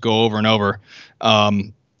evidence. You just go over and over.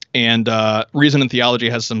 And Reason and Theology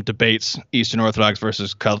has some debates, Eastern Orthodox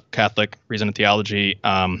versus Catholic, Reason and Theology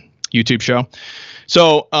YouTube show.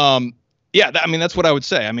 So, that's what I would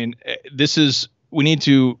say. I mean, we need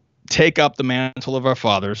to take up the mantle of our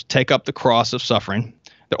fathers, take up the cross of suffering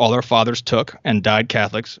that all our fathers took and died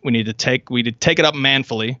Catholics. We need to take it up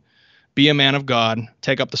manfully, be a man of God,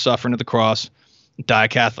 take up the suffering of the cross, die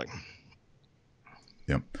Catholic.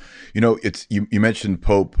 Yeah. You mentioned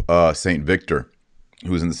Pope Saint Victor,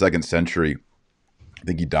 who was in the 2nd century. I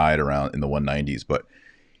think he died around in the 190s, but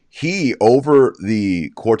he, over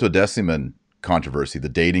the Quartodeciman controversy, the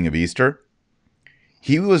dating of Easter,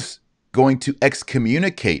 he was going to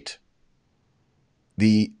excommunicate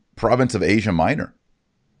the province of Asia Minor.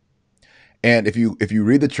 And if you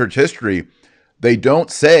read the church history, they don't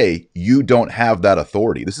say you don't have that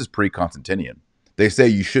authority. This is pre-Constantinian. They say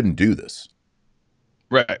you shouldn't do this.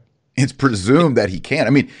 Right. It's presumed that he can. I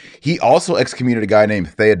mean, he also excommunicated a guy named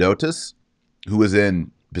Theodotus, who was in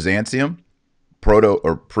Byzantium, proto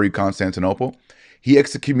or pre-Constantinople. He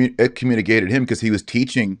excommunicated him because he was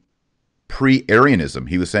teaching pre-Arianism.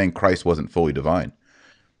 He was saying Christ wasn't fully divine.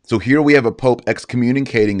 So here we have a pope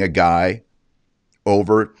excommunicating a guy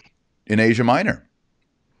over in Asia Minor.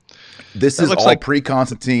 This is all like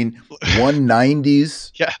pre-Constantine,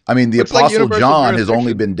 190s. Yeah. I mean, the Apostle John has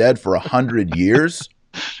only been dead for 100 years.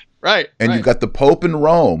 Right. And you've got the Pope in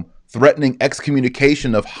Rome threatening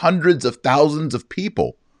excommunication of hundreds of thousands of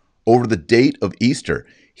people over the date of Easter.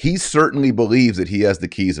 He certainly believes that he has the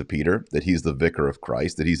keys of Peter, that he's the vicar of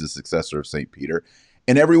Christ, that he's the successor of St. Peter,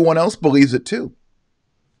 and everyone else believes it too.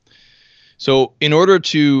 So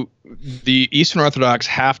the Eastern Orthodox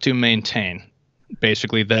have to maintain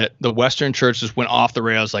basically, that the Western Church just went off the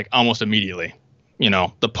rails like almost immediately.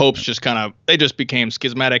 The popes they just became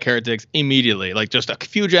schismatic heretics immediately, like just a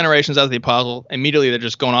few generations after the apostle. Immediately, they're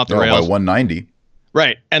just going off the rails. By 190.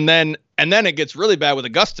 Right. And then it gets really bad with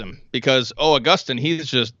Augustine because, Augustine,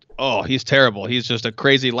 he's terrible. He's just a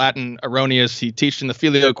crazy Latin erroneous. He teaching the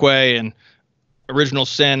filioque and original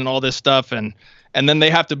sin and all this stuff. And then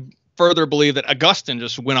they have to further believe that Augustine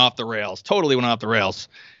just went off the rails, totally went off the rails.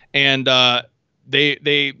 And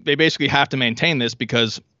they basically have to maintain this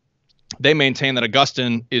because they maintain that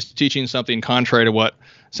Augustine is teaching something contrary to what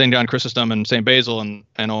St. John Chrysostom and St. Basil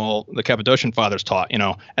and all the Cappadocian fathers taught,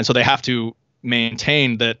 and so they have to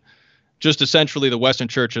maintain that just essentially the Western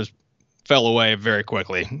churches fell away very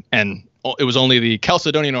quickly. And it was only the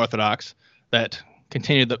Chalcedonian Orthodox that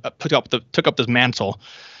continued took up this mantle.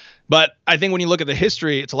 But I think when you look at the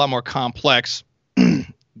history, it's a lot more complex.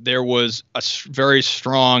 There was a very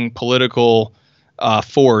strong political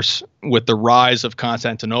force with the rise of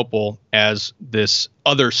Constantinople as this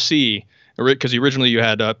other see, because originally you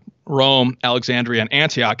had Rome, Alexandria, and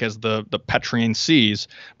Antioch as the Petrine sees,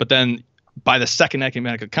 but then by the Second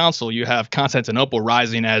Ecumenical Council, you have Constantinople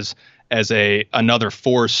rising as another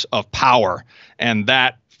force of power, and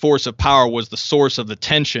that force of power was the source of the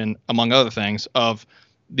tension, among other things, of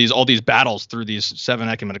all these battles through these 7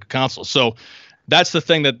 ecumenical councils. So that's the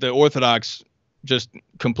thing that the Orthodox just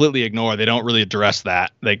completely ignore. They don't really address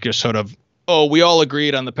that. They just sort of, we all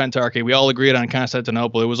agreed on the Pentarchy. We all agreed on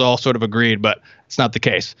Constantinople. It was all sort of agreed, but it's not the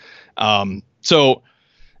case. So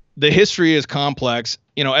the history is complex.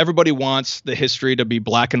 Everybody wants the history to be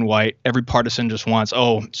black and white. Every partisan just wants,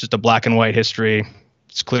 it's just a black and white history.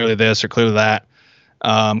 It's clearly this or clearly that.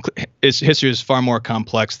 Its history is far more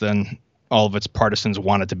complex than all of its partisans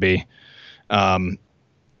want it to be. And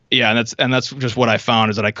that's just what I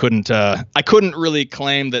found, is that I couldn't really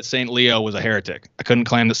claim that Saint Leo was a heretic. I couldn't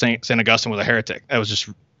claim that Saint Augustine was a heretic. That was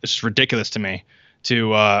just ridiculous to me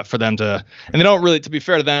for them to, and they don't really, to be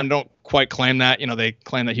fair to them, don't quite claim that. They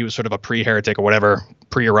claim that he was sort of a pre-heretic or whatever,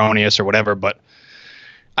 pre-erroneous or whatever, but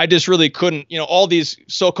I just really couldn't, all these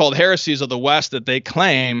so-called heresies of the West that they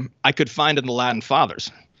claim, I could find in the Latin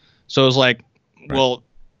fathers. So it was like, right. Well,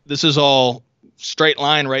 this is all straight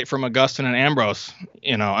line right from Augustine and Ambrose,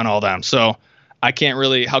 and all them. So I can't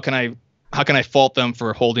really, how can I fault them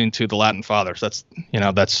for holding to the Latin fathers? That's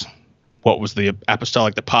what was the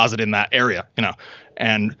apostolic deposit in that area,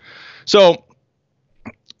 and so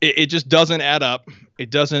it just doesn't add up. It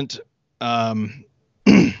doesn't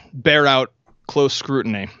bear out close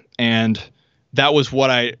scrutiny. And that was what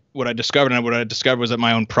I discovered. And what I discovered was that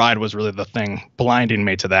my own pride was really the thing blinding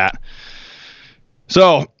me to that.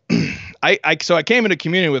 So I came into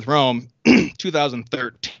communion with Rome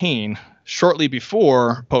 2013, shortly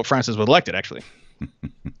before Pope Francis was elected, actually.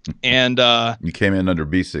 And you came in under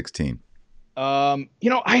B16. I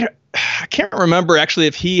can't remember actually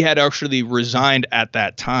if he had actually resigned at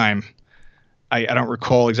that time. I don't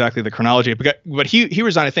recall exactly the chronology, but he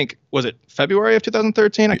resigned. I think, was it February of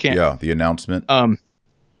 2013? I can't. Yeah, the announcement. I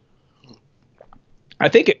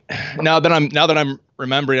think now that I'm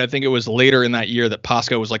remembering, I think it was later in that year that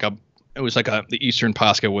Pascha was the Eastern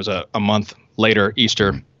Pascha was a month later,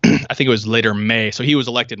 Easter. I think it was later May. So he was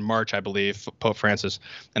elected in March, I believe, Pope Francis,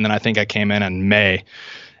 and then I think I came in May.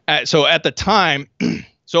 So at the time, I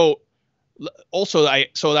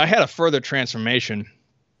had a further transformation.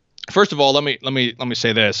 First of all, let me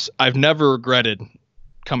say this: I've never regretted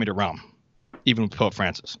coming to Rome, even with Pope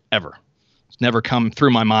Francis, ever. It's never come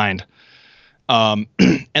through my mind. And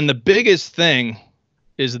the biggest thing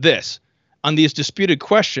is this: on these disputed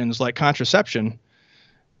questions like contraception.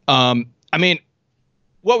 What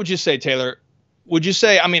would you say, Taylor? Would you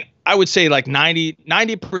say? I would say like 90%,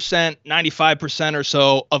 95% or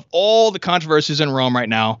so of all the controversies in Rome right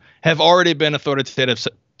now have already been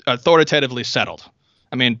authoritatively settled.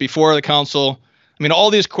 Before the council,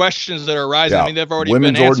 all these questions that are arising, they've already been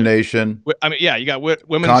answered. Women's ordination. You got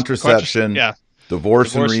women's contraception,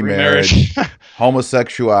 divorce and remarriage,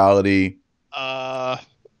 homosexuality.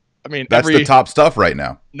 That's the top stuff right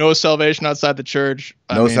now. No salvation outside the church.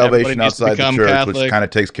 Salvation outside the church, Catholic. Which kind of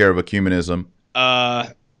takes care of ecumenism.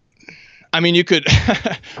 You could,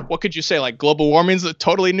 what could you say? Like global warming is a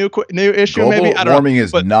totally new issue. Global maybe warming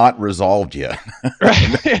is not resolved yet.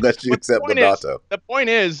 Right. Unless you accept Laudato. The point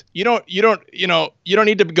is, you don't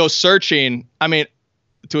need to go searching.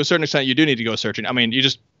 To a certain extent, you do need to go searching. You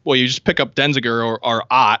just pick up Denziger or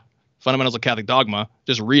Ott, Fundamentals of Catholic Dogma.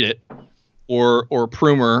 Just read it, or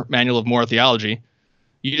Prumer, Manual of Moral Theology.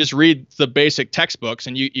 You just read the basic textbooks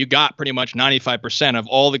and you got pretty much 95% of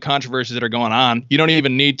all the controversies that are going on. You don't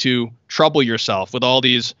even need to trouble yourself with all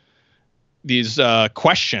these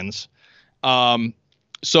questions.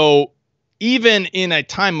 So even in a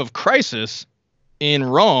time of crisis in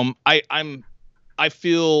Rome, I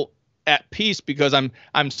feel at peace because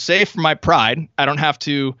I'm safe from my pride. I don't have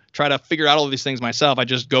to try to figure out all of these things myself. I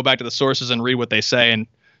just go back to the sources and read what they say and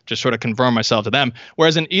just sort of conform myself to them.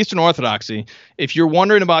 Whereas in Eastern Orthodoxy, if you're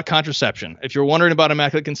wondering about contraception, if you're wondering about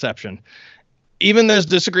Immaculate Conception, even there's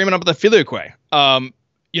disagreement about the filioque.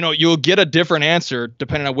 You'll get a different answer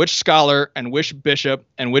depending on which scholar and which bishop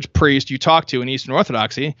and which priest you talk to in Eastern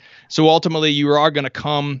Orthodoxy. So ultimately, you are going to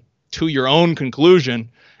come to your own conclusion,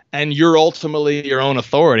 and you're ultimately your own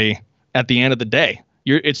authority at the end of the day.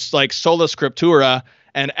 It's like sola scriptura,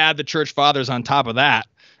 and add the church fathers on top of that,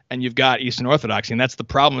 and you've got Eastern Orthodoxy. And that's the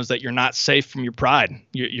problem, is that you're not safe from your pride.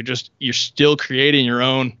 You're still creating your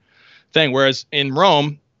own thing. Whereas in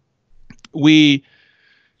Rome, there's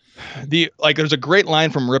a great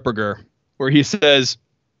line from Ripperger where he says,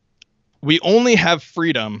 we only have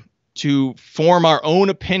freedom to form our own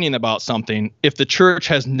opinion about something if the church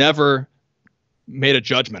has never made a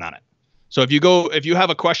judgment on it. So if you have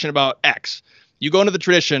a question about X, you go into the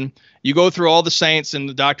tradition, you go through all the saints and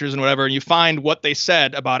the doctors and whatever, and you find what they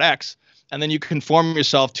said about X, and then you conform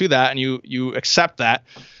yourself to that and you accept that.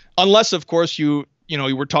 Unless, of course, you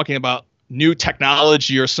were talking about new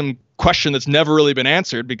technology or some question that's never really been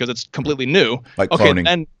answered because it's completely new. Like cloning.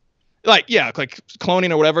 And like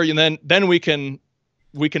cloning or whatever, and then we can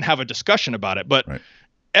have a discussion about it. But right.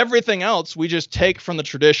 Everything else we just take from the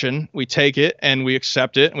tradition. We take it and we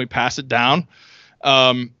accept it and we pass it down.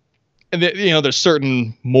 And there's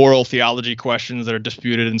certain moral theology questions that are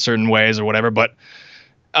disputed in certain ways or whatever. But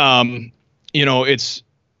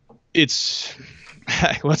it's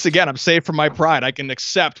once again, I'm safe from my pride. I can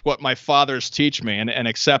accept what my fathers teach me and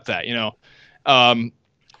accept that.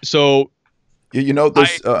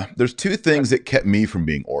 There's two things that kept me from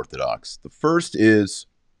being Orthodox. The first is,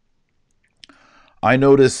 I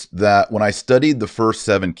noticed that when I studied the first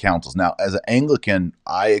 7 councils, now as an Anglican,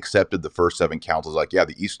 I accepted the first 7 councils. Like, yeah,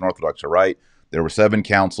 the Eastern Orthodox are right. There were 7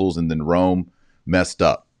 councils, and then Rome messed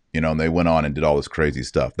up, and they went on and did all this crazy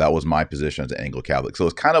stuff. That was my position as an Anglo-Catholic. So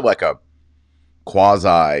it's kind of like a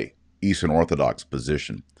quasi Eastern Orthodox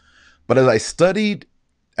position. But as I studied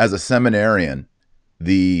as a seminarian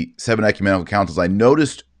the 7 ecumenical councils, I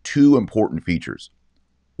noticed 2 important features.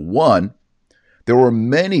 One, there were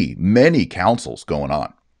many, many councils going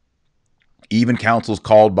on, even councils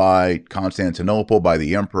called by Constantinople, by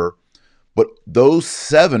the emperor. But those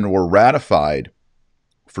 7 were ratified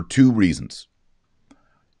for 2 reasons.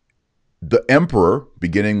 The emperor,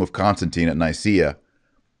 beginning with Constantine at Nicaea,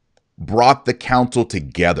 brought the council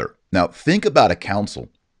together. Now, think about a council.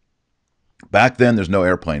 Back then, there's no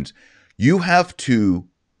airplanes. You have to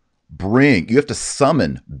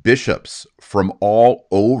summon bishops from all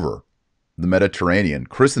over the Mediterranean,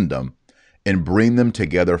 Christendom, and bring them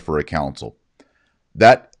together for a council.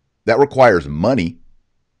 That requires money.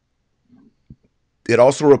 It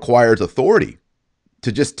also requires authority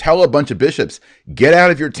to just tell a bunch of bishops, get out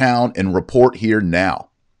of your town and report here now.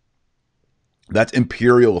 That's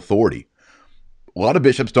imperial authority. A lot of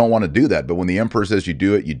bishops don't want to do that, but when the emperor says you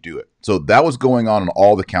do it, you do it. So that was going on in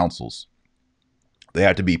all the councils. They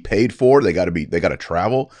had to be paid for. They got to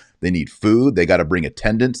travel. They need food. They got to bring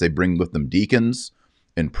attendants. They bring with them deacons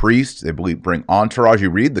and priests. They bring entourage. You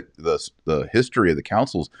read the history of the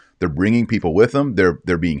councils. They're bringing people with them.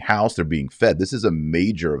 They're being housed. They're being fed. This is a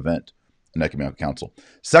major event, an ecumenical council.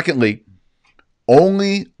 Secondly,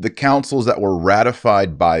 only the councils that were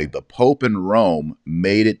ratified by the Pope in Rome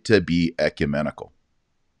made it to be ecumenical.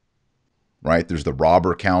 Right? There's the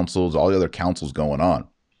robber councils, all the other councils going on.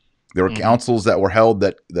 There were councils that were held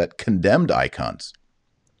that condemned icons.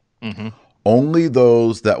 Mm-hmm. Only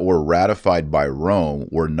those that were ratified by Rome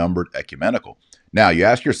were numbered ecumenical. Now, you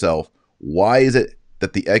ask yourself, why is it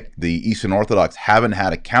that the Eastern Orthodox haven't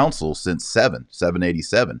had a council since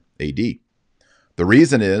 787 AD? The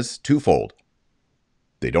reason is twofold.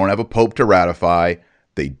 They don't have a pope to ratify.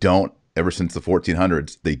 They don't, ever since the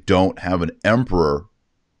 1400s, they don't have an emperor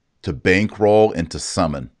to bankroll and to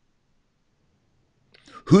summon.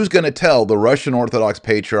 Who's going to tell the Russian Orthodox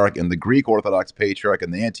Patriarch and the Greek Orthodox Patriarch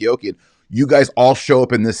and the Antiochian, you guys all show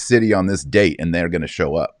up in this city on this date, and they're going to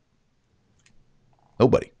show up?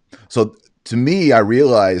 Nobody. So to me, I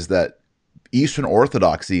realize that Eastern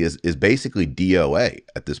Orthodoxy is basically DOA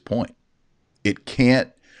at this point. It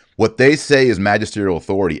can't, what they say is magisterial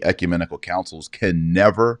authority, ecumenical councils, can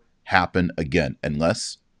never happen again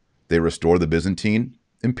unless they restore the Byzantine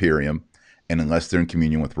Imperium and unless they're in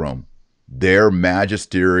communion with Rome. Their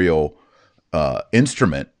magisterial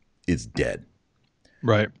instrument is dead.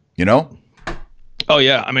 Right. You know? Oh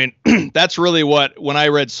yeah, I mean that's really what when I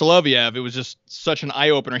read Soloviev, it was just such an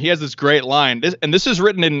eye opener. He has this great line, and this is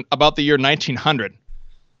written in about the year 1900.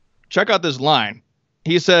 Check out this line.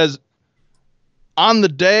 He says, "On the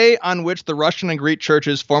day on which the Russian and Greek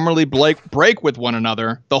churches formally break with one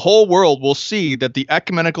another, the whole world will see that the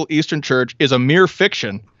ecumenical Eastern Church is a mere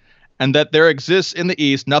fiction, and that there exists in the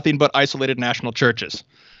East nothing but isolated national churches."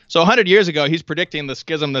 So 100 years ago, he's predicting the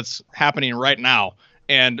schism that's happening right now.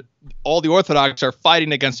 And all the Orthodox are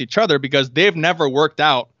fighting against each other because they've never worked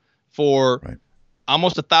out for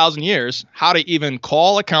almost 1,000 years how to even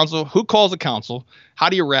call a council. Who calls a council? How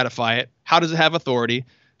do you ratify it? How does it have authority?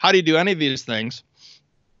 How do you do any of these things?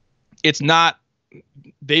 It's not.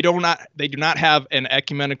 They do not have an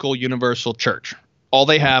ecumenical universal church. All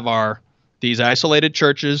they have are these isolated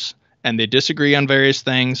churches, and they disagree on various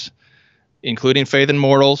things, including faith and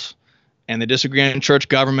morals, and they disagree on church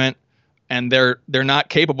government. And they're not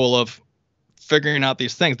capable of figuring out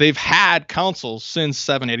these things. They've had councils since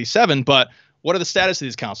 787, but what are the status of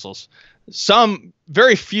these councils? Some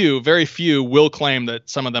very few will claim that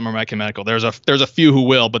some of them are ecumenical. There's a few who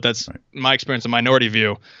will, but that's in my experience, a minority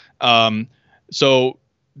view. So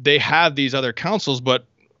they have these other councils, but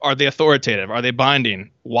are they authoritative? Are they binding?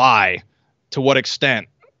 Why? To what extent?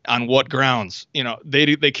 On what grounds?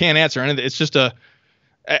 They can't answer anything. It's just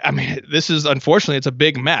I mean, this is unfortunately it's a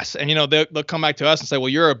big mess, and they'll come back to us and say, "Well,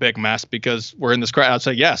 you're a big mess because we're in this crowd." I'll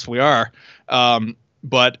say, "Yes, we are."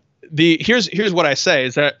 But here's what I say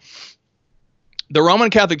is that the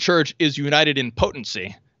Roman Catholic Church is united in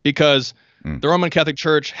potency because the Roman Catholic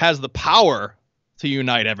Church has the power to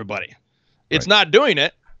unite everybody. It's not doing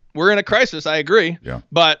it. We're in a crisis. I agree. Yeah.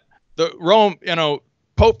 But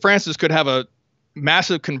Pope Francis could have a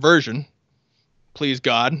massive conversion, please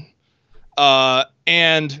God.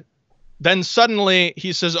 And then suddenly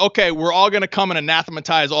he says, okay, we're all going to come and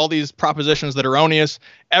anathematize all these propositions that are erroneous.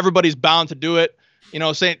 Everybody's bound to do it.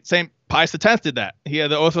 Saint Pius X did that. He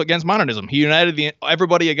had the oath against modernism. He united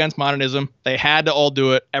everybody against modernism. They had to all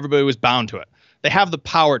do it. Everybody was bound to it. They have the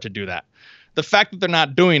power to do that. The fact that they're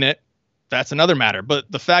not doing it, that's another matter. But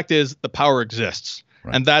the fact is the power exists.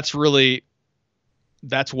 Right. And that's what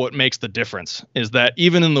makes the difference, is that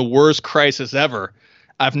even in the worst crisis ever,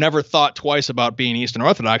 I've never thought twice about being Eastern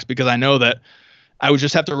Orthodox because I know that I would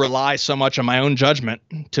just have to rely so much on my own judgment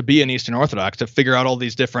to be an Eastern Orthodox, to figure out all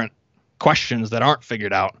these different questions that aren't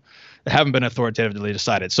figured out, that haven't been authoritatively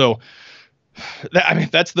decided. So,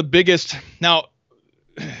 that's the biggest. Now,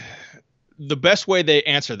 the best way they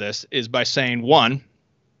answer this is by saying, one,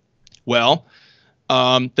 well,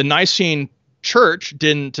 the Nicene Church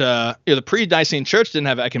didn't, the pre-Nicene Church didn't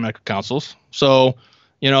have ecumenical councils. So,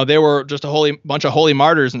 they were just a bunch of holy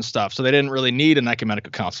martyrs and stuff. So they didn't really need an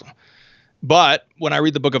ecumenical council. But when I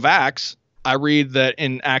read the book of Acts, I read that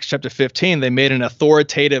in Acts chapter 15, they made an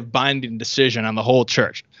authoritative binding decision on the whole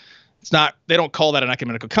church. It's not, they don't call that an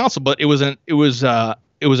ecumenical council, but it was a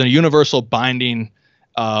universal binding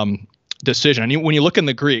decision. And when you look in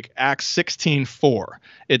the Greek, Acts 16:4,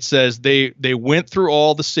 it says they went through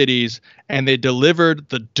all the cities and they delivered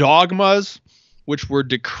the dogmas which were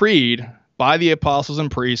decreed by the apostles and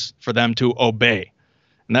priests for them to obey.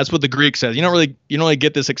 And that's what the Greek says. You don't really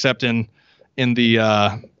get this except in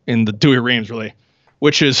the Dewey Reams, really,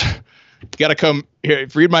 which is, you got to come here,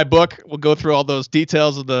 read my book. We'll go through all those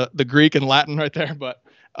details of the Greek and Latin right there. But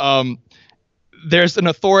there's an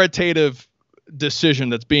authoritative decision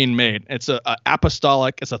that's being made. It's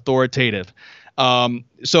apostolic. It's authoritative.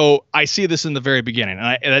 So I see this in the very beginning,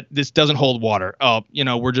 and this doesn't hold water.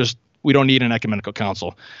 We don't need an ecumenical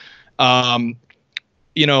council.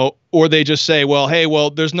 Or they just say,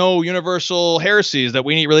 there's no universal heresies that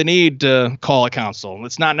we really need to call a council.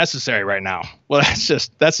 It's not necessary right now. Well,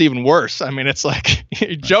 that's even worse. I mean, it's like,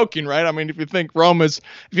 you're joking, right? I mean, if you think Rome is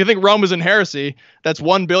in heresy, that's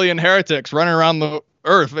 1 billion heretics running around the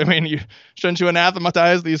earth. I mean, shouldn't you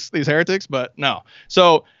anathematize these heretics? But no.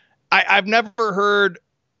 So I've never heard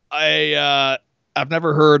a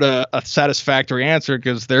satisfactory answer,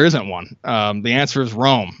 because there isn't one. The answer is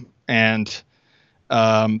Rome. And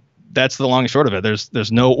that's the long and short of it.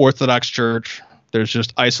 There's no Orthodox church. There's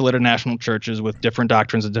just isolated national churches with different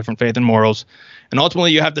doctrines and different faith and morals. And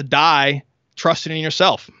ultimately, you have to die trusting in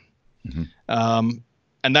yourself. Mm-hmm.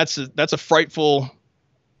 And that's a frightful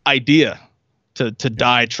idea, to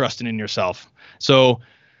die trusting in yourself. So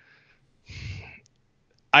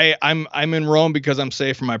I'm in Rome because I'm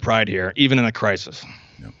safe from my pride here, even in a crisis.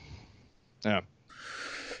 Yeah.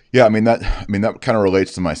 Yeah, I mean that kind of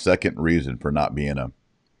relates to my second reason for not being a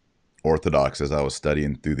Orthodox as I was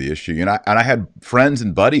studying through the issue. And I had friends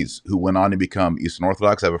and buddies who went on to become Eastern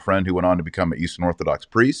Orthodox. I have a friend who went on to become an Eastern Orthodox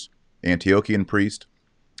priest. Antiochian priest,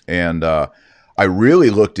 and I really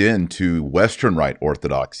looked into Western Rite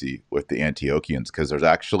Orthodoxy with the Antiochians, because there's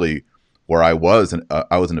actually, where I was an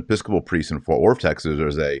Episcopal priest in Fort Worth, Texas.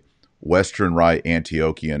 There's a Western Rite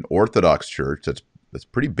Antiochian Orthodox church that's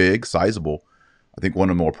pretty big, sizable. I think one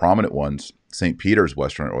of the more prominent ones, St. Peter's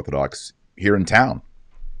Western Rite Orthodox, here in town.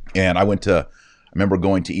 And I remember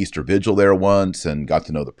going to Easter Vigil there once and got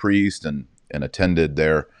to know the priest and attended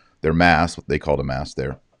their mass, what they called a mass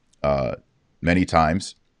there, many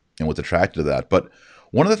times, and was attracted to that. But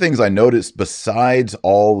one of the things I noticed, besides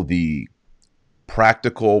all the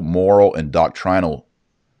practical, moral, and doctrinal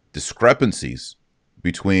discrepancies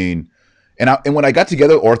between, and when I got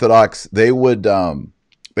together with Orthodox, they would kind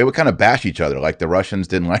of bash each other. Like the Russians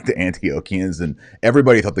didn't like the Antiochians, and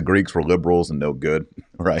everybody thought the Greeks were liberals and no good,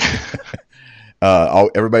 right?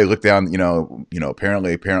 Everybody looked down.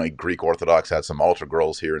 Apparently Greek Orthodox had some altar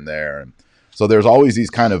girls here and there, and so there's always these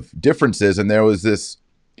kind of differences. And there was this.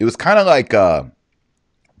 It was kind of like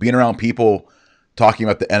being around people talking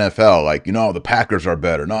about the NFL, like, the Packers are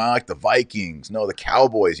better. No, I like the Vikings. No, the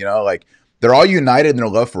Cowboys. Like they're all united in their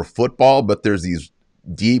love for football, but there's these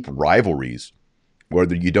deep rivalries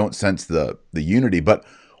where you don't sense the unity. But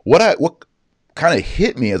what kind of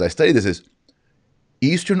hit me as I studied this is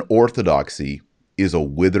Eastern Orthodoxy is a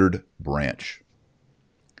withered branch.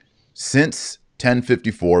 Since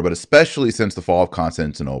 1054, but especially since the fall of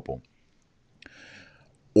Constantinople,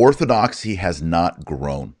 Orthodoxy has not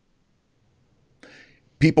grown.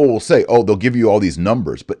 People will say, oh, they'll give you all these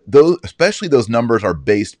numbers, but especially those numbers are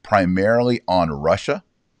based primarily on Russia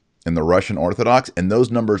and the Russian Orthodox, and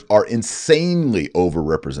those numbers are insanely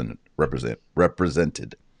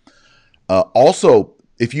overrepresented. Also,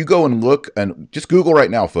 if you go and look, and just Google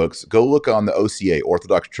right now, folks, go look on the OCA,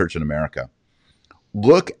 Orthodox Church in America.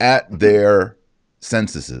 Look at their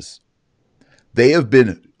censuses. They have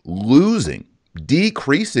been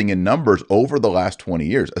decreasing in numbers over the last 20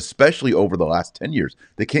 years, especially over the last 10 years.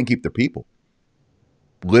 They can't keep their people.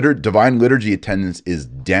 Divine liturgy attendance is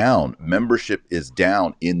down. Membership is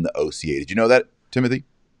down in the OCA. Did you know that, Timothy?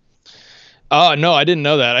 No, I didn't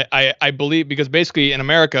know that. I believe, because basically in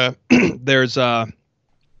America, there's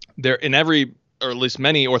there in every, or at least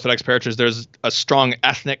many Orthodox parishes, there's a strong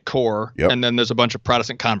ethnic core, and then there's a bunch of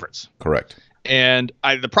Protestant converts. Correct. And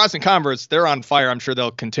the Protestant converts, they're on fire. I'm sure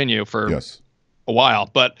they'll continue for a while.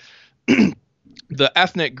 But the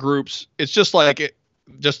ethnic groups, it's just like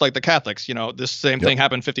the Catholics. This same thing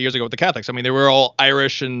happened 50 years ago with the Catholics. I mean, they were all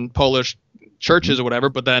Irish and Polish churches or whatever,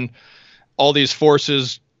 but then all these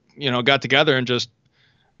forces, got together and just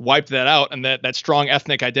wiped that out. And that strong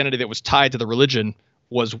ethnic identity that was tied to the religion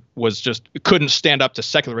was just, it couldn't stand up to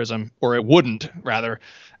secularism, or it wouldn't, rather.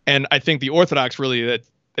 And I think the Orthodox really,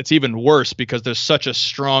 it's even worse, because there's such a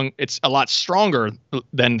strong, it's a lot stronger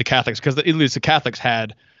than the Catholics, because at least the Catholics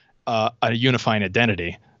had a unifying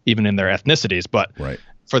identity, even in their ethnicities. But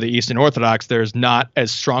for the Eastern Orthodox, there's not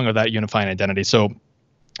as strong of that unifying identity. So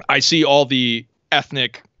I see all the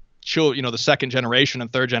ethnic children, the second generation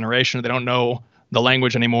and third generation, they don't know the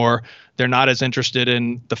language anymore. They're not as interested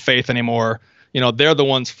in the faith anymore. They're the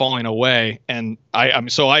ones falling away. And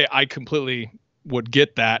I completely would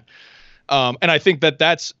get that. And I think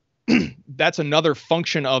that's another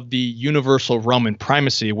function of the universal Roman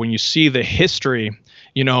primacy. When you see the history,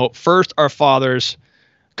 first our fathers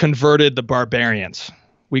converted the barbarians.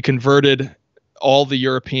 We converted all the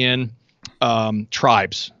European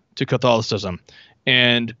tribes to Catholicism,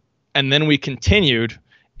 and then we continued,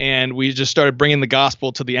 and we just started bringing the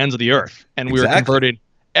gospel to the ends of the earth, and we were converting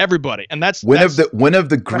everybody. And when have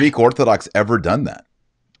the Greek Orthodox ever done that?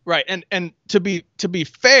 Right, and to be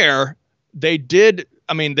fair, they did.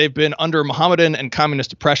 I mean, they've been under Mohammedan and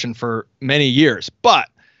communist oppression for many years, but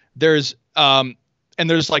there's an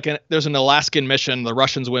Alaskan mission. The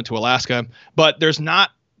Russians went to Alaska, but there's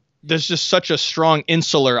just such a strong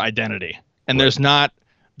insular identity, and there's not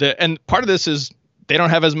and part of this is they don't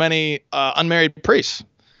have as many unmarried priests.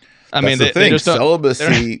 That's the thing.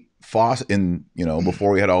 Celibacy,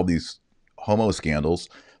 before we had all these homo scandals,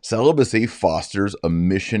 celibacy fosters a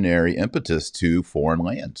missionary impetus to foreign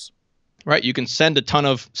lands. Right. You can send a ton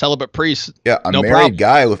of celibate priests. Yeah. A married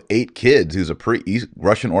guy with 8 kids who's a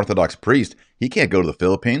Russian Orthodox priest, he can't go to the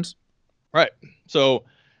Philippines. Right. So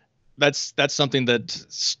that's something that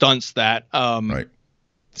stunts that. Right.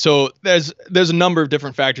 So there's a number of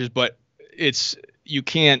different factors, but you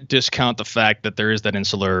can't discount the fact that there is that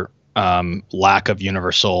insular lack of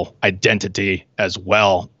universal identity as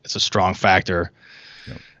well. It's a strong factor.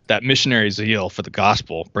 Yep. That missionary zeal for the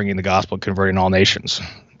gospel, bringing the gospel, converting all nations,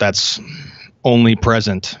 that's only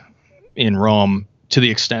present in Rome to the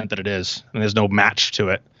extent that it is. And there's no match to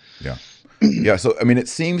it. Yeah. Yeah. So, I mean, it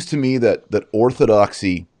seems to me that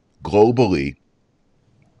Orthodoxy globally,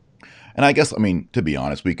 and I guess, I mean, to be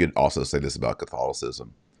honest, we could also say this about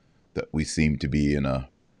Catholicism, that we seem to be in a,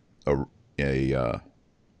 a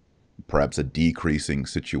perhaps a decreasing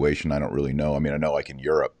situation. I don't really know. I mean, I know like in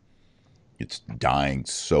Europe, it's dying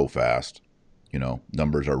so fast.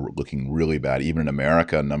 Numbers are looking really bad. Even in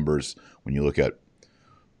America, numbers, when you look at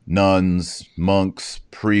nuns, monks,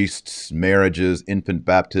 priests, marriages, infant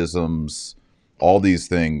baptisms, all these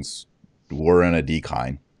things, we're in a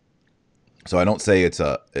decline. So I don't say it's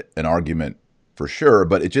an argument for sure,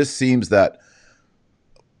 but it just seems that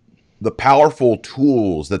the powerful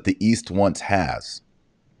tools that the East once has,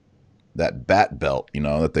 that bat belt,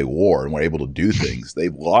 that they wore and were able to do things,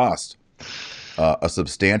 they've lost a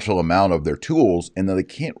substantial amount of their tools, and that they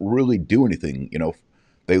can't really do anything.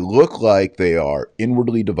 They look like they are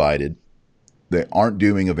inwardly divided. They aren't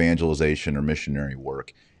doing evangelization or missionary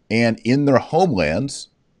work. And in their homelands,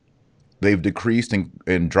 they've decreased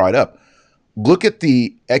and dried up. Look at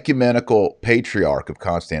the ecumenical patriarch of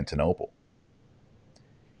Constantinople.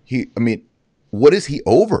 What is he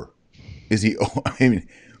over?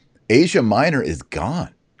 Asia Minor is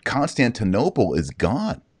gone. Constantinople is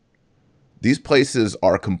gone. These places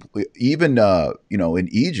are complete. Even in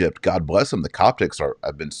Egypt, God bless them, the Coptics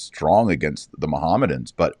have been strong against the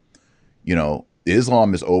Mohammedans, but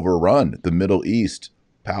Islam is overrun. The Middle East,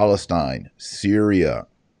 Palestine, Syria,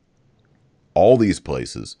 all these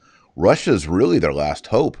places. Russia is really their last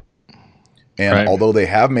hope. And Right. although they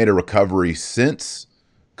have made a recovery since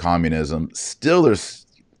communism, still there's.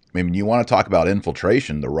 I mean, you want to talk about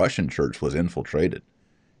infiltration? The Russian church was infiltrated.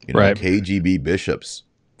 Right. KGB bishops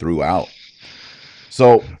throughout.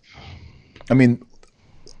 So, I mean,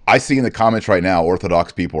 I see in the comments right now,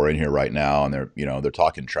 Orthodox people are in here right now, and they're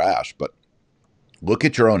talking trash. But look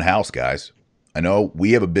at your own house, guys. I know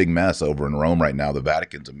we have a big mess over in Rome right now. The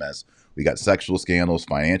Vatican's a mess. We got sexual scandals,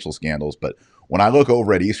 financial scandals. But when I look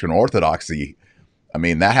over at Eastern Orthodoxy, I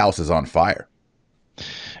mean, that house is on fire.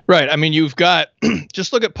 Right. I mean, you've got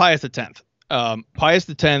just look at Pius X. Pius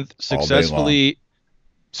X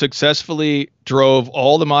successfully drove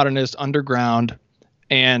all the modernists underground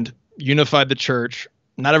and unified the church.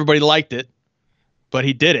 Not everybody liked it, but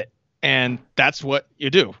he did it. And that's what you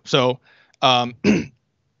do. So,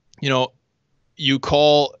 you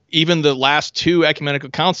call even the last two ecumenical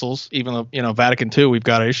councils, even though, Vatican II, we've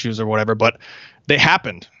got issues or whatever, but they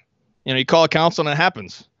happened. You call a council and it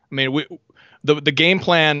happens. I mean, the game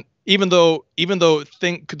plan, even though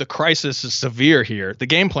the crisis is severe here, the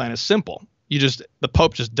game plan is simple. The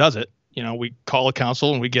Pope just does it. We call a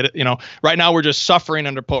council and we get it. Right now we're just suffering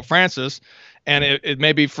under Pope Francis, and it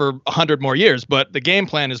may be for 100 more years, but the game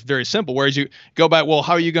plan is very simple. Whereas you go back, well,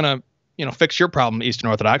 how are you going to, fix your problem, Eastern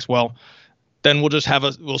Orthodox? Well, then we'll just have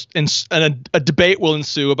a debate will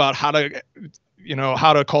ensue about how to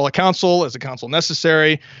call a council. Is a council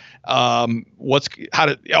necessary? All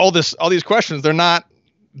these questions,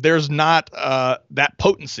 there's not that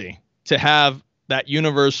potency to have that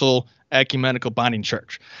universal ecumenical binding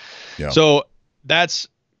church. Yeah. So that's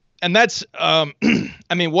I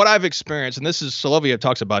mean, what I've experienced, and this is Soloviev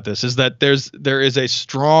talks about this, is that there's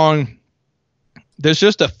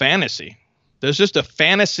just a fantasy. There's just a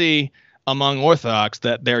fantasy among Orthodox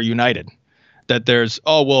that they're united. That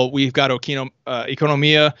we've got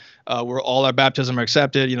economia, where all our baptism are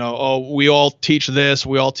accepted. We all teach this,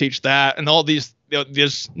 we all teach that, and all these.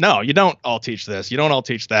 No, you don't all teach this. You don't all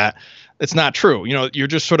teach that. It's not true. You're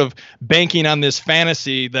just sort of banking on this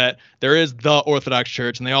fantasy that there is the Orthodox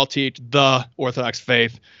Church and they all teach the Orthodox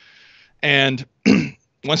faith. And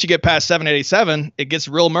once you get past 787, it gets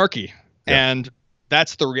real murky, and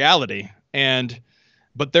that's the reality.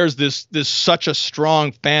 But there's this such a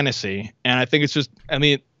strong fantasy, and I think it's just, I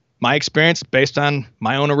mean, my experience based on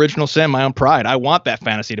my own original sin, my own pride. I want that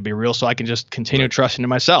fantasy to be real so I can just continue trusting in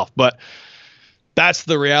myself. But that's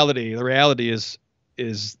the reality. The reality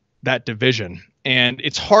is that division. And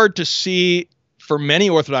it's hard to see for many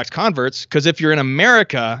Orthodox converts, because if you're in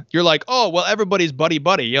America, you're like, oh, well, everybody's buddy.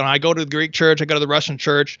 I go to the Greek church, I go to the Russian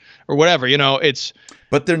church, or whatever.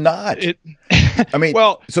 But they're not.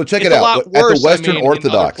 So check it a out. lot At worse, the Western in other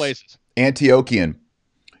Orthodox, places. Antiochian,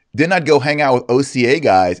 then I'd go hang out with OCA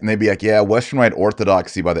guys, and they'd be like, yeah, Western Rite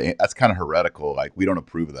Orthodoxy, that's kind of heretical. Like, we don't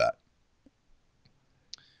approve of that.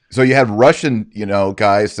 So you had Russian,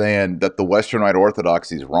 guys saying that the Western Rite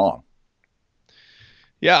Orthodoxy is wrong.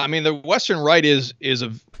 Yeah, I mean, the Western Rite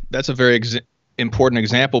that's a very important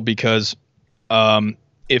example, because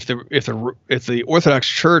if the Orthodox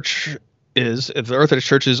Church if the Orthodox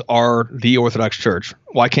churches are the Orthodox Church,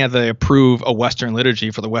 why can't they approve a Western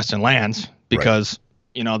liturgy for the Western lands? Because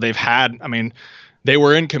they've had, I mean, they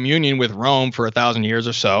were in communion with Rome for 1,000 years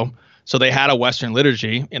or so. So they had a Western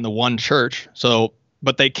liturgy in the one church. So,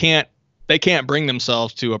 but they can't bring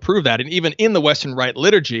themselves to approve that. And even in the Western Rite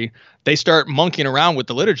liturgy, they start monkeying around with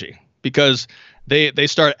the liturgy because they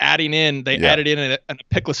start adding in, added in an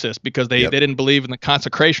epiclesis because they didn't believe in the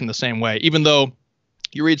consecration the same way. Even though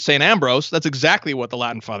you read St. Ambrose, that's exactly what the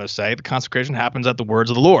Latin fathers say. The consecration happens at the words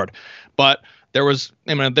of the Lord. But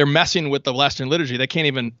they're messing with the Western liturgy. They can't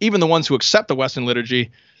even the ones who accept the Western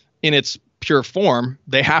liturgy in its pure form,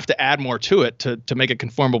 they have to add more to it to make it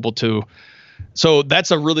conformable to. So that's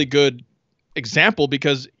a really good example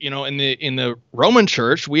because, in the Roman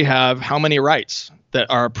Church, we have how many rites that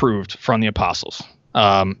are approved from the apostles?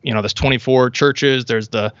 There's 24 churches. There's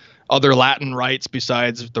the other Latin rites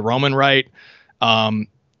besides the Roman rite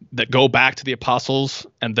that go back to the apostles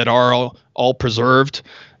and that are all preserved,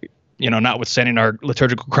 notwithstanding our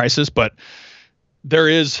liturgical crisis. But there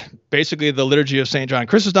is basically the liturgy of St. John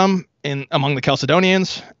Chrysostom among the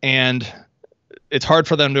Chalcedonians, and it's hard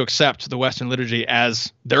for them to accept the Western liturgy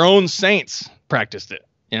as their own saints practiced it.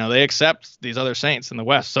 They accept these other saints in the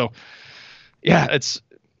West. So, yeah,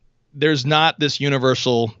 there's not this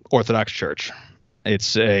universal Orthodox Church.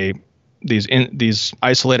 It's these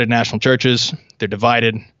isolated national churches. They're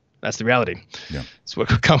divided. That's the reality. Yeah, that's what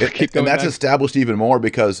keep going. And that's established even more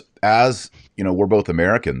because, as we're both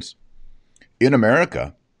Americans. In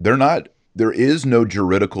America, there is no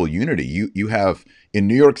juridical unity. You have in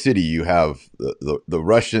New York City, you have the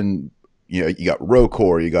Russian, you got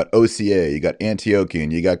ROCOR, you got OCA, you got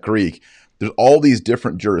Antiochian, you got Greek. There's all these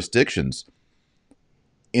different jurisdictions.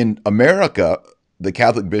 In America, the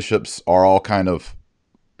Catholic bishops are all kind of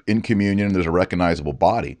in communion and there's a recognizable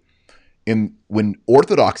body. When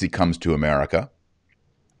Orthodoxy comes to America,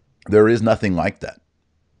 there is nothing like that.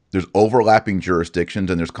 There's overlapping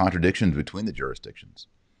jurisdictions and there's contradictions between the jurisdictions.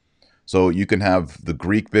 So you can have the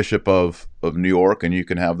Greek bishop of New York and you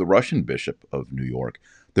can have the Russian bishop of New York.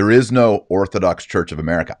 There is no Orthodox Church of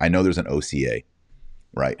America. I know there's an OCA,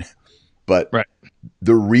 right? But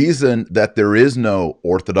the reason that there is no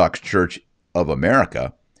Orthodox Church of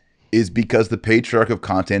America is because the Patriarch of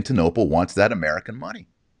Constantinople wants that American money.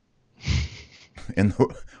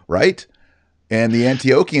 Right? And the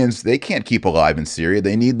Antiochians, they can't keep alive in Syria.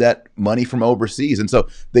 They need that money from overseas. And so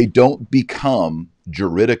they don't become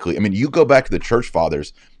juridically. I mean, you go back to the church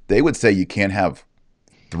fathers, they would say you can't have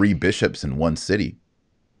 3 bishops in one city.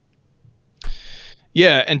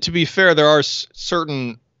 Yeah. And to be fair, there are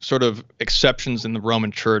certain sort of exceptions in the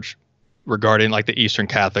Roman Church regarding like the Eastern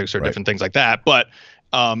Catholics or different things like that. But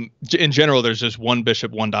in general, there's just one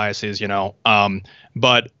bishop, one diocese,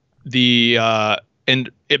 but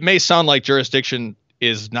and it may sound like jurisdiction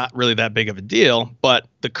is not really that big of a deal, but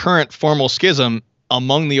the current formal schism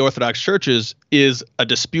among the Orthodox churches is a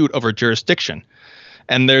dispute over jurisdiction.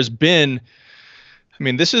 And there's been,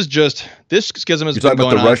 this schism has been going on. You're talking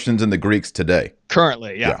about the Russians and the Greeks today.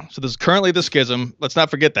 Currently, yeah. So there's currently the schism. Let's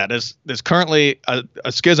not forget that. There's currently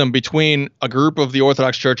a schism between a group of the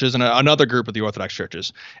Orthodox churches and another group of the Orthodox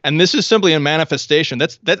churches. And this is simply a manifestation.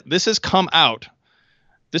 This has come out.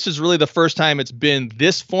 This is really the first time it's been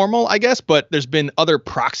this formal, I guess, but there's been other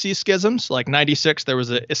proxy schisms. Like 96, there was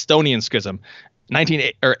the Estonian schism.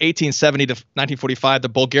 1870 to 1945, the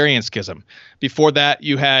Bulgarian schism. Before that,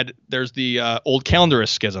 there's the Old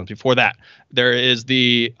Calendarist schism. Before that, there is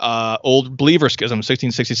the Old Believer schism,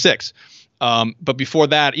 1666. But before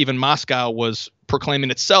that, even Moscow was proclaiming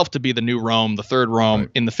itself to be the new Rome, the third Rome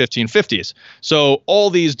in the 1550s. So all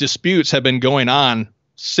these disputes have been going on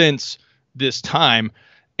since this time.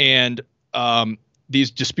 And these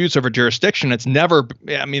disputes over jurisdiction,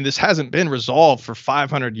 this hasn't been resolved for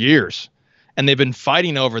 500 years. And they've been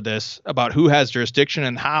fighting over this about who has jurisdiction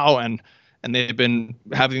and how, and they've been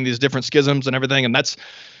having these different schisms and everything. And that's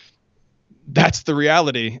the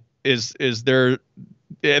reality is there.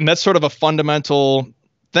 And that's sort of a fundamental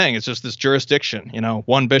thing. It's just this jurisdiction,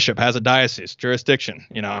 one bishop has a diocese jurisdiction,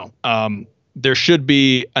 there should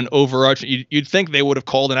be an overarching, you'd think they would have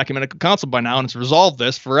called an ecumenical council by now and it's resolved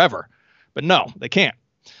this forever, but no, they can't.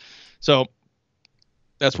 So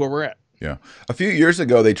that's where we're at. Yeah. A few years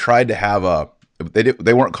ago, they tried to have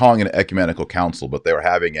they weren't calling it an ecumenical council, but they were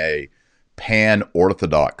having a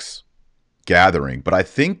pan-Orthodox gathering. But I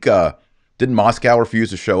think, didn't Moscow refuse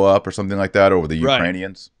to show up or something like that over the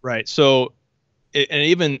Ukrainians? Right. So,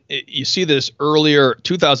 you see this earlier,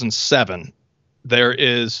 2007,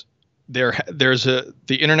 there's the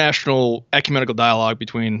international ecumenical dialogue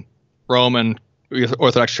between Rome and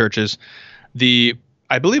Orthodox churches.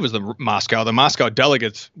 I believe it was the Moscow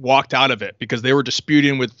delegates walked out of it because they were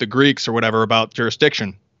disputing with the Greeks or whatever about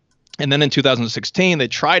jurisdiction. And then in 2016, they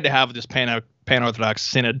tried to have this pan-Orthodox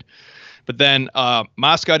synod, but then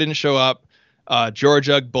Moscow didn't show up,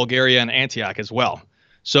 Georgia, Bulgaria, and Antioch as well.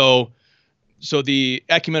 So the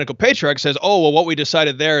ecumenical patriarch says, oh, well, what we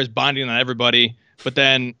decided there is binding on everybody. But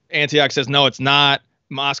then Antioch says, no, it's not.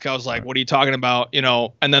 Moscow's like, what are you talking about?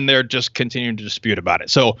 And then they're just continuing to dispute about it.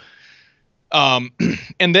 So, and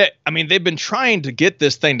they've been trying to get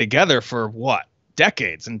this thing together for what?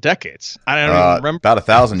 Decades and decades. I don't even remember. About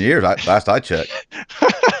 1,000 years, last I checked.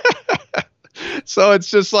 So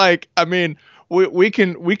it's just like, we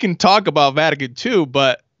can talk about Vatican II,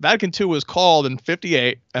 but Vatican II was called in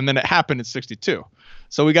 58, and then it happened in 62.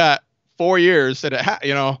 So we got 4 years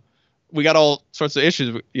that we got all sorts of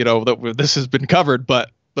issues, that this has been covered.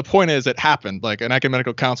 But the point is, it happened. Like, an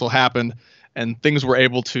ecumenical council happened, and things were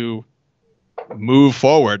able to move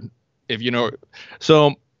forward.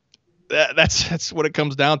 So that's what it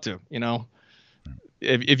comes down to.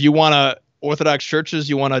 If you want to, Orthodox churches,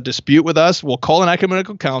 you want to dispute with us, we'll call an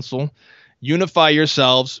ecumenical council. Unify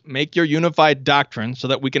yourselves, make your unified doctrine so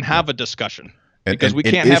that we can have a discussion. Because we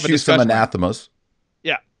can't have a discussion. Some anathemas.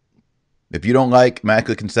 Yeah. If you don't like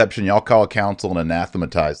Immaculate Conception, y'all call a council and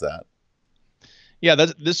anathematize that. Yeah,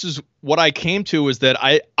 this is what I came to, is that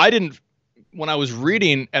I didn't, when I was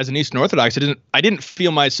reading as an Eastern Orthodox, I didn't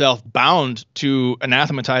feel myself bound to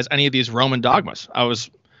anathematize any of these Roman dogmas. I was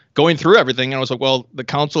going through everything and I was like, well, the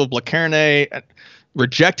Council of Lacarne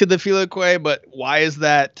rejected the Filioque, but why is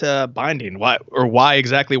that binding? Why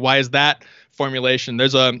is that formulation?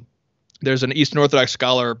 There's an Eastern Orthodox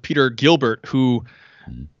scholar, Peter Gilbert, who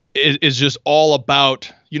is just all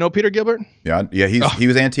about, Peter Gilbert? Yeah, he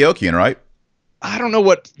was Antiochian, right? I don't know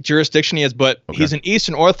what jurisdiction he is, but he's an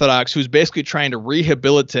Eastern Orthodox who's basically trying to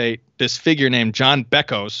rehabilitate this figure named John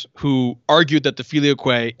Bekos, who argued that the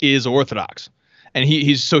Filioque is Orthodox. And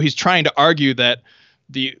he's trying to argue that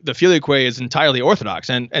the Filioque is entirely Orthodox,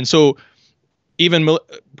 and so even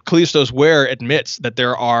Callistos Ware admits that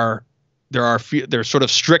there's sort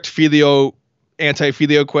of strict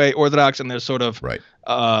anti-Filioque Orthodox, and there's sort of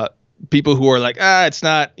people who are like, it's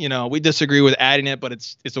not, we disagree with adding it, but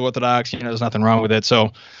it's Orthodox, there's nothing wrong with it.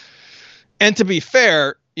 So, and to be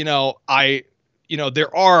fair,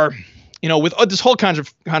 there are, with this whole kind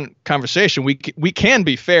of conversation, we can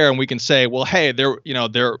be fair and we can say, well, hey, there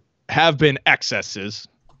have been excesses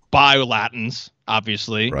by Latins,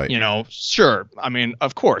 obviously, sure.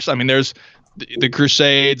 Of course. There's the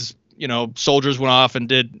Crusades, soldiers went off and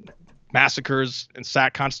did massacres and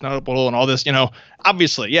sacked Constantinople and all this,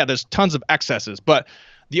 obviously, there's tons of excesses. But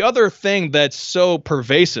the other thing that's so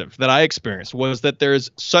pervasive that I experienced was that there's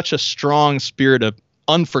such a strong spirit of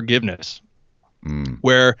unforgiveness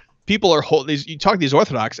where people are you talk to these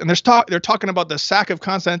Orthodox and they're talking about the sack of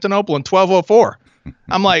Constantinople in 1204.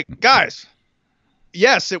 I'm like, guys,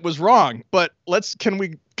 yes, it was wrong, but can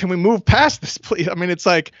we move past this, please? It's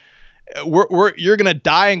like you're gonna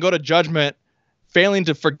die and go to judgment, failing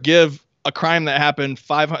to forgive a crime that happened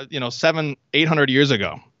 700-800 years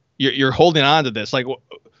ago. You're holding on to this. Like,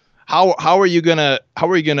 how are you gonna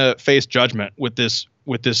face judgment with this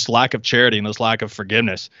lack of charity and this lack of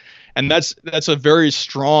forgiveness? And that's a very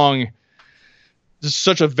strong. This is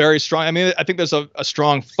such a very strong. I think there's a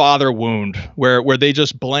strong father wound where they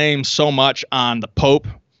just blame so much on the Pope,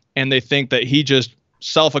 and they think that he just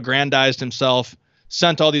self-aggrandized himself,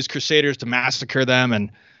 sent all these crusaders to massacre them,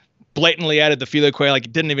 and blatantly added the Filioque, like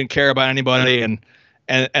he didn't even care about anybody,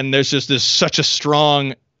 and there's just such a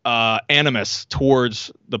strong animus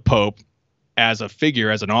towards the Pope as a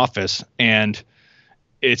figure, as an office, and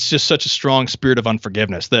it's just such a strong spirit of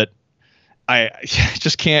unforgiveness that I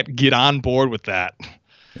just can't get on board with that.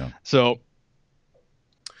 Yeah. So,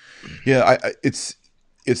 yeah, it's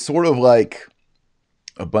sort of like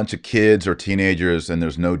a bunch of kids or teenagers, and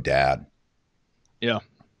there's no dad. Yeah,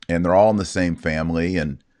 and they're all in the same family,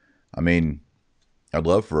 and I'd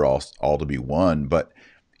love for all to be one, but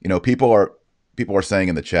people are saying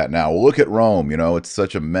in the chat now, well, look at Rome, it's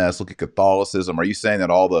such a mess. Look at Catholicism. Are you saying that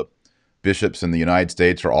all the bishops in the United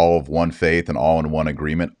States are all of one faith and all in one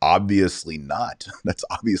agreement? Obviously not. That's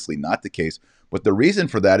obviously not the case. But the reason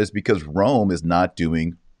for that is because Rome is not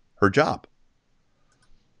doing her job.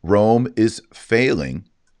 Rome is failing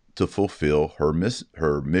to fulfill her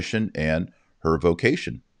mission and her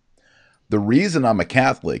vocation. The reason I'm a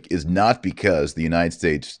Catholic is not because the United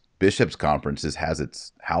States Bishops' Conference has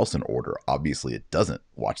its house in order. Obviously it doesn't.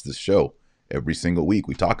 Watch this show every single week.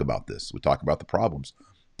 We talk about this. We talk about the problems.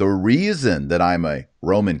 The reason that I'm a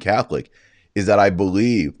Roman Catholic is that I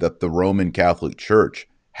believe that the Roman Catholic Church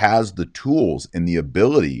has the tools and the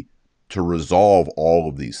ability to resolve all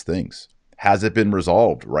of these things. Has it been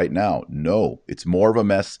resolved right now? No. It's more of a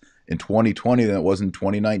mess in 2020 than it was in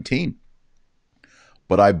 2019.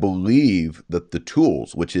 But I believe that the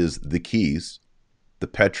tools, which is the keys, the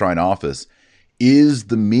Petrine office, is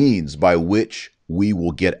the means by which we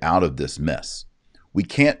will get out of this mess. We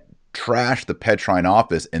can't trash the Petrine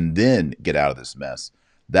office and then get out of this mess.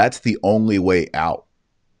 That's the only way out.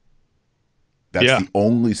 That's the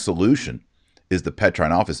only solution, is the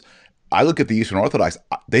Petrine office. I look at the Eastern Orthodox,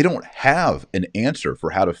 they don't have an answer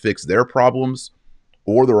for how to fix their problems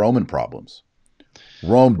or the Roman problems.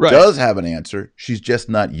 Rome does have an answer. She's just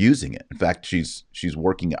not using it. In fact, she's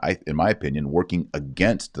working, in my opinion, working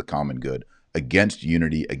against the common good, against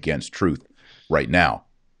unity, against truth right now.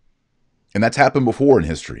 And that's happened before in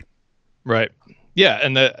history. Right. Yeah.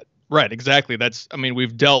 And exactly.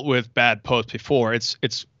 We've dealt with bad popes before.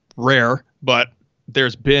 It's rare, but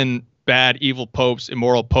there's been bad, evil popes,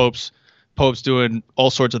 immoral popes doing all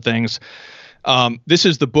sorts of things. This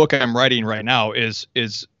is the book I'm writing right now, is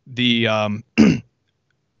the,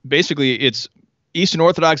 basically it's Eastern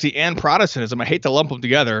Orthodoxy and Protestantism. I hate to lump them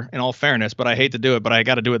together, in all fairness, but I hate to do it, but I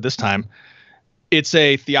got to do it this time. It's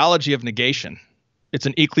a theology of negation. It's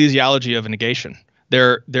an ecclesiology of negation.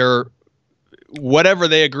 They're whatever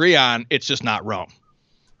they agree on, it's just not Rome.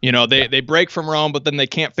 They break from Rome, but then they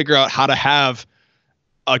can't figure out how to have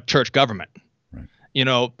a church government.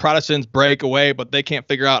 Right. Protestants break away, but they can't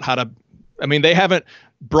figure out how to. They haven't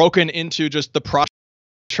broken into just the Protestant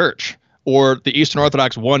church or the Eastern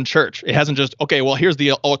Orthodox one church. It hasn't just, okay, well, here's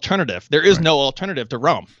the alternative. There is no alternative to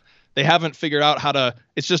Rome. They haven't figured out how to.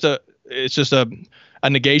 It's just a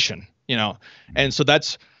negation. And so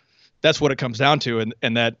that's what it comes down to,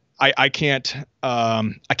 and that I can't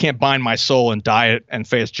bind my soul and die it and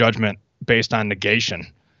face judgment based on negation.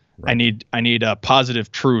 Right. I need a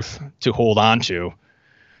positive truth to hold on to,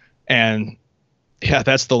 and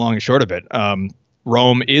that's the long and short of it.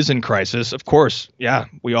 Rome is in crisis, of course. Yeah,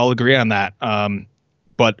 we all agree on that.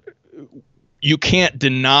 But you can't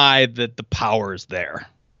deny that the power is there.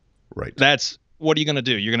 Right. What are you going to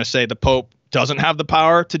do? You're going to say the Pope doesn't have the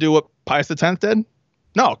power to do what Pius X did?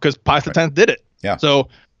 No, because Pius X did it. Yeah. So,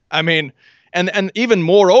 and even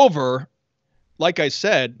moreover, like I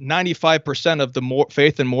said, 95% of the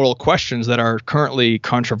faith and moral questions that are currently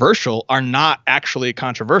controversial are not actually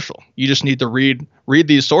controversial. You just need to read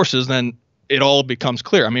these sources, then it all becomes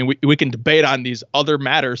clear. We can debate on these other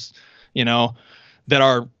matters, that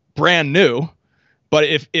are brand new. But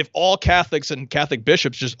if all Catholics and Catholic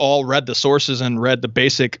bishops just all read the sources and read the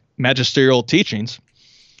basic magisterial teachings,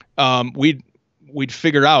 we'd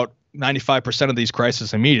figure out 95% of these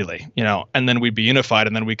crises immediately, and then we'd be unified,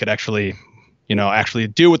 and then we could actually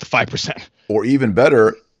deal with the 5%. Or even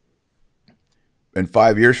better, in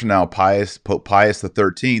 5 years from now, Pope Pius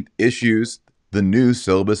XIII issues the new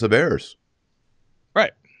syllabus of errors.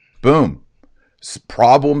 Right. Boom.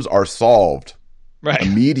 Problems are solved right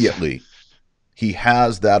immediately. He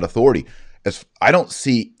has that authority. I don't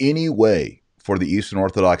see any way for the Eastern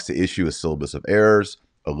Orthodox to issue a syllabus of errors,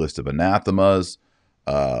 a list of anathemas,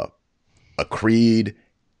 a creed,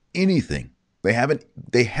 anything. They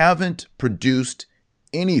haven't produced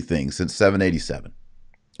anything since 787.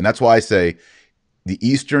 And that's why I say the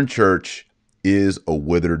Eastern Church is a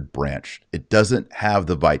withered branch. It doesn't have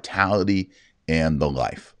the vitality and the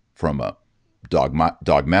life from a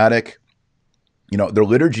dogmatic. Their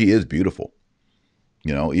liturgy is beautiful.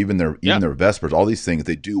 Even their Vespers, all these things,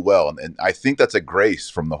 they do well. And I think that's a grace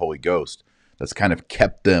from the Holy Ghost that's kind of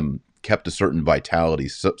kept a certain vitality,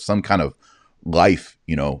 some kind of life,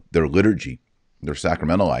 their liturgy, their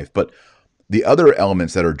sacramental life. But the other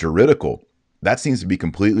elements that are juridical, that seems to be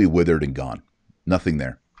completely withered and gone. Nothing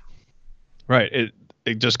there. Right.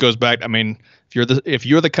 It just goes back. If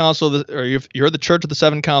you're the council, or if you're the Church of the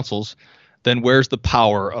Seven Councils, then where's the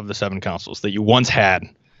power of the seven councils that you once had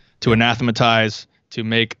to anathematize, to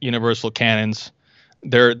make universal canons?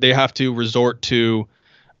 They have to resort to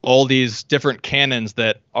all these different canons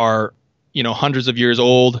that are, hundreds of years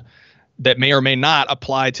old, that may or may not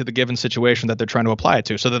apply to the given situation that they're trying to apply it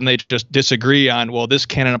to. So then they just disagree on, well, this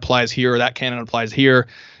canon applies here or that canon applies here,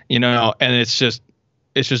 and it's just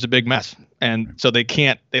a big mess. And so they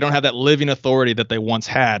don't have that living authority that they once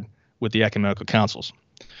had with the ecumenical councils.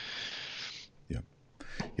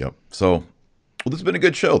 Yep. So, well, this has been a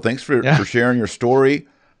good show. Thanks for sharing your story.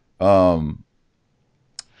 I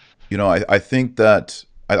think that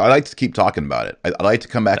I like to keep talking about it. I'd like to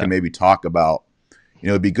come back and maybe talk about,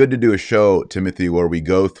 it'd be good to do a show, Timothy, where we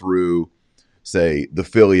go through, say, the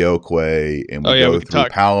Filioque, and we go through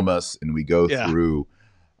Palamas, and we go through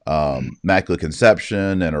Immaculate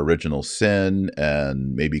Conception and Original Sin,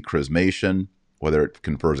 and maybe Chrismation, whether it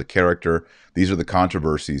confers a character. These are the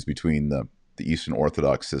controversies between the the Eastern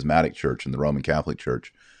Orthodox Schismatic Church and the Roman Catholic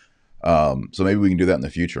Church. So maybe we can do that in the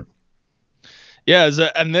future. Yeah, those.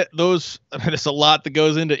 I mean, there's a lot that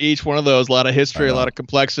goes into each one of those. A lot of history, a lot of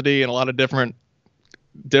complexity, and a lot of different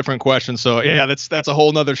questions. So yeah, that's a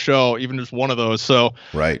whole nother show, even just one of those. So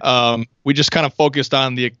right. We just kind of focused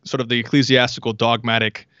on the sort of the ecclesiastical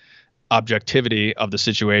dogmatic objectivity of the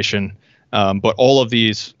situation. But all of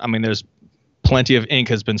these, I mean, there's plenty of ink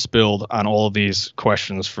has been spilled on all of these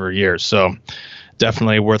questions for years. So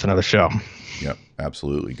definitely worth another show. Yep,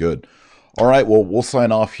 absolutely. Good. All right, well, we'll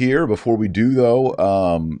sign off here. Before we do,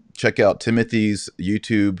 though, check out Timothy's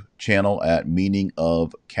YouTube channel at Meaning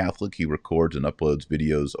of Catholic. He records and uploads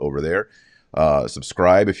videos over there.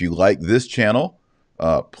 Subscribe. If you like this channel,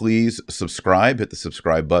 please subscribe. Hit the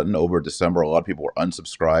subscribe button. Over December, a lot of people were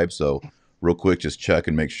unsubscribed, so real quick, just check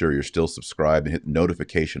and make sure you're still subscribed and hit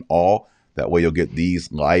notification all. That way you'll get these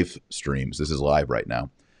live streams. This is live right now.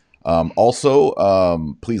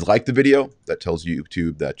 Also, please like the video. That tells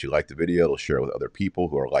YouTube that you like the video. It'll share it with other people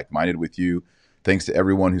who are like-minded with you. Thanks to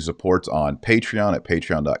everyone who supports on Patreon at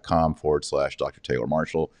patreon.com/Dr. Taylor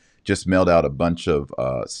Marshall. Just mailed out a bunch of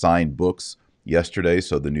signed books yesterday.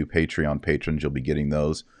 So the new Patreon patrons, you'll be getting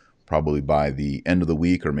those probably by the end of the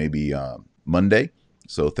week or maybe Monday.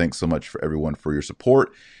 So thanks so much for everyone for your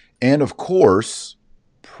support. And of course,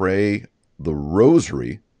 pray the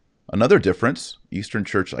rosary. Another difference, Eastern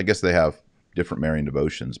Church, I guess they have different Marian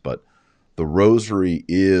devotions, but the rosary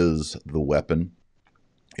is the weapon.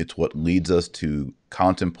 It's what leads us to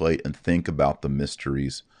contemplate and think about the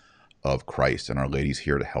mysteries of Christ, and Our Lady's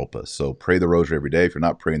here to help us. So pray the rosary every day. If you're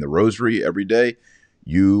not praying the rosary every day,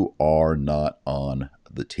 you are not on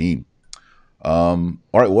the team. All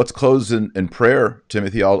right, well, let's close in prayer.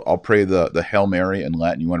 Timothy, I'll pray the Hail Mary in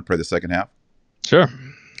Latin. You want to pray the second half? Sure.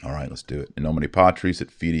 All right, let's do it. In nomine Patris et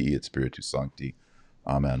Filii et Spiritus Sancti.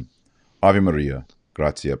 Amen. Ave Maria,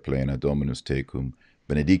 gratia plena, Dominus tecum,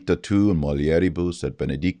 benedicta tu in mulieribus et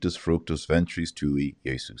benedictus fructus ventris tui,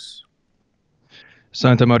 Iesus.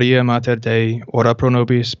 Santa Maria, Mater Dei, ora pro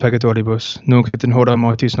nobis peccatoribus, nunc et in hora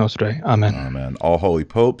mortis nostrae. Amen. Amen. All holy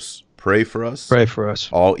popes, pray for us. Pray for us.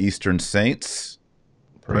 All Eastern saints,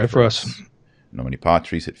 pray for us. In nomine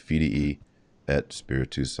Patris et Filii et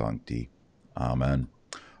Spiritus Sancti. Amen.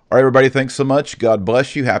 All right, everybody, thanks so much. God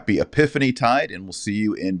bless you. Happy Epiphany Tide, and we'll see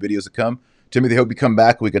you in videos to come. Timothy, hope you come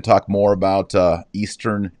back. We could talk more about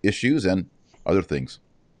Eastern issues and other things.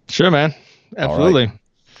 Sure, man. Absolutely.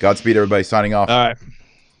 Godspeed, everybody. Signing off. All right.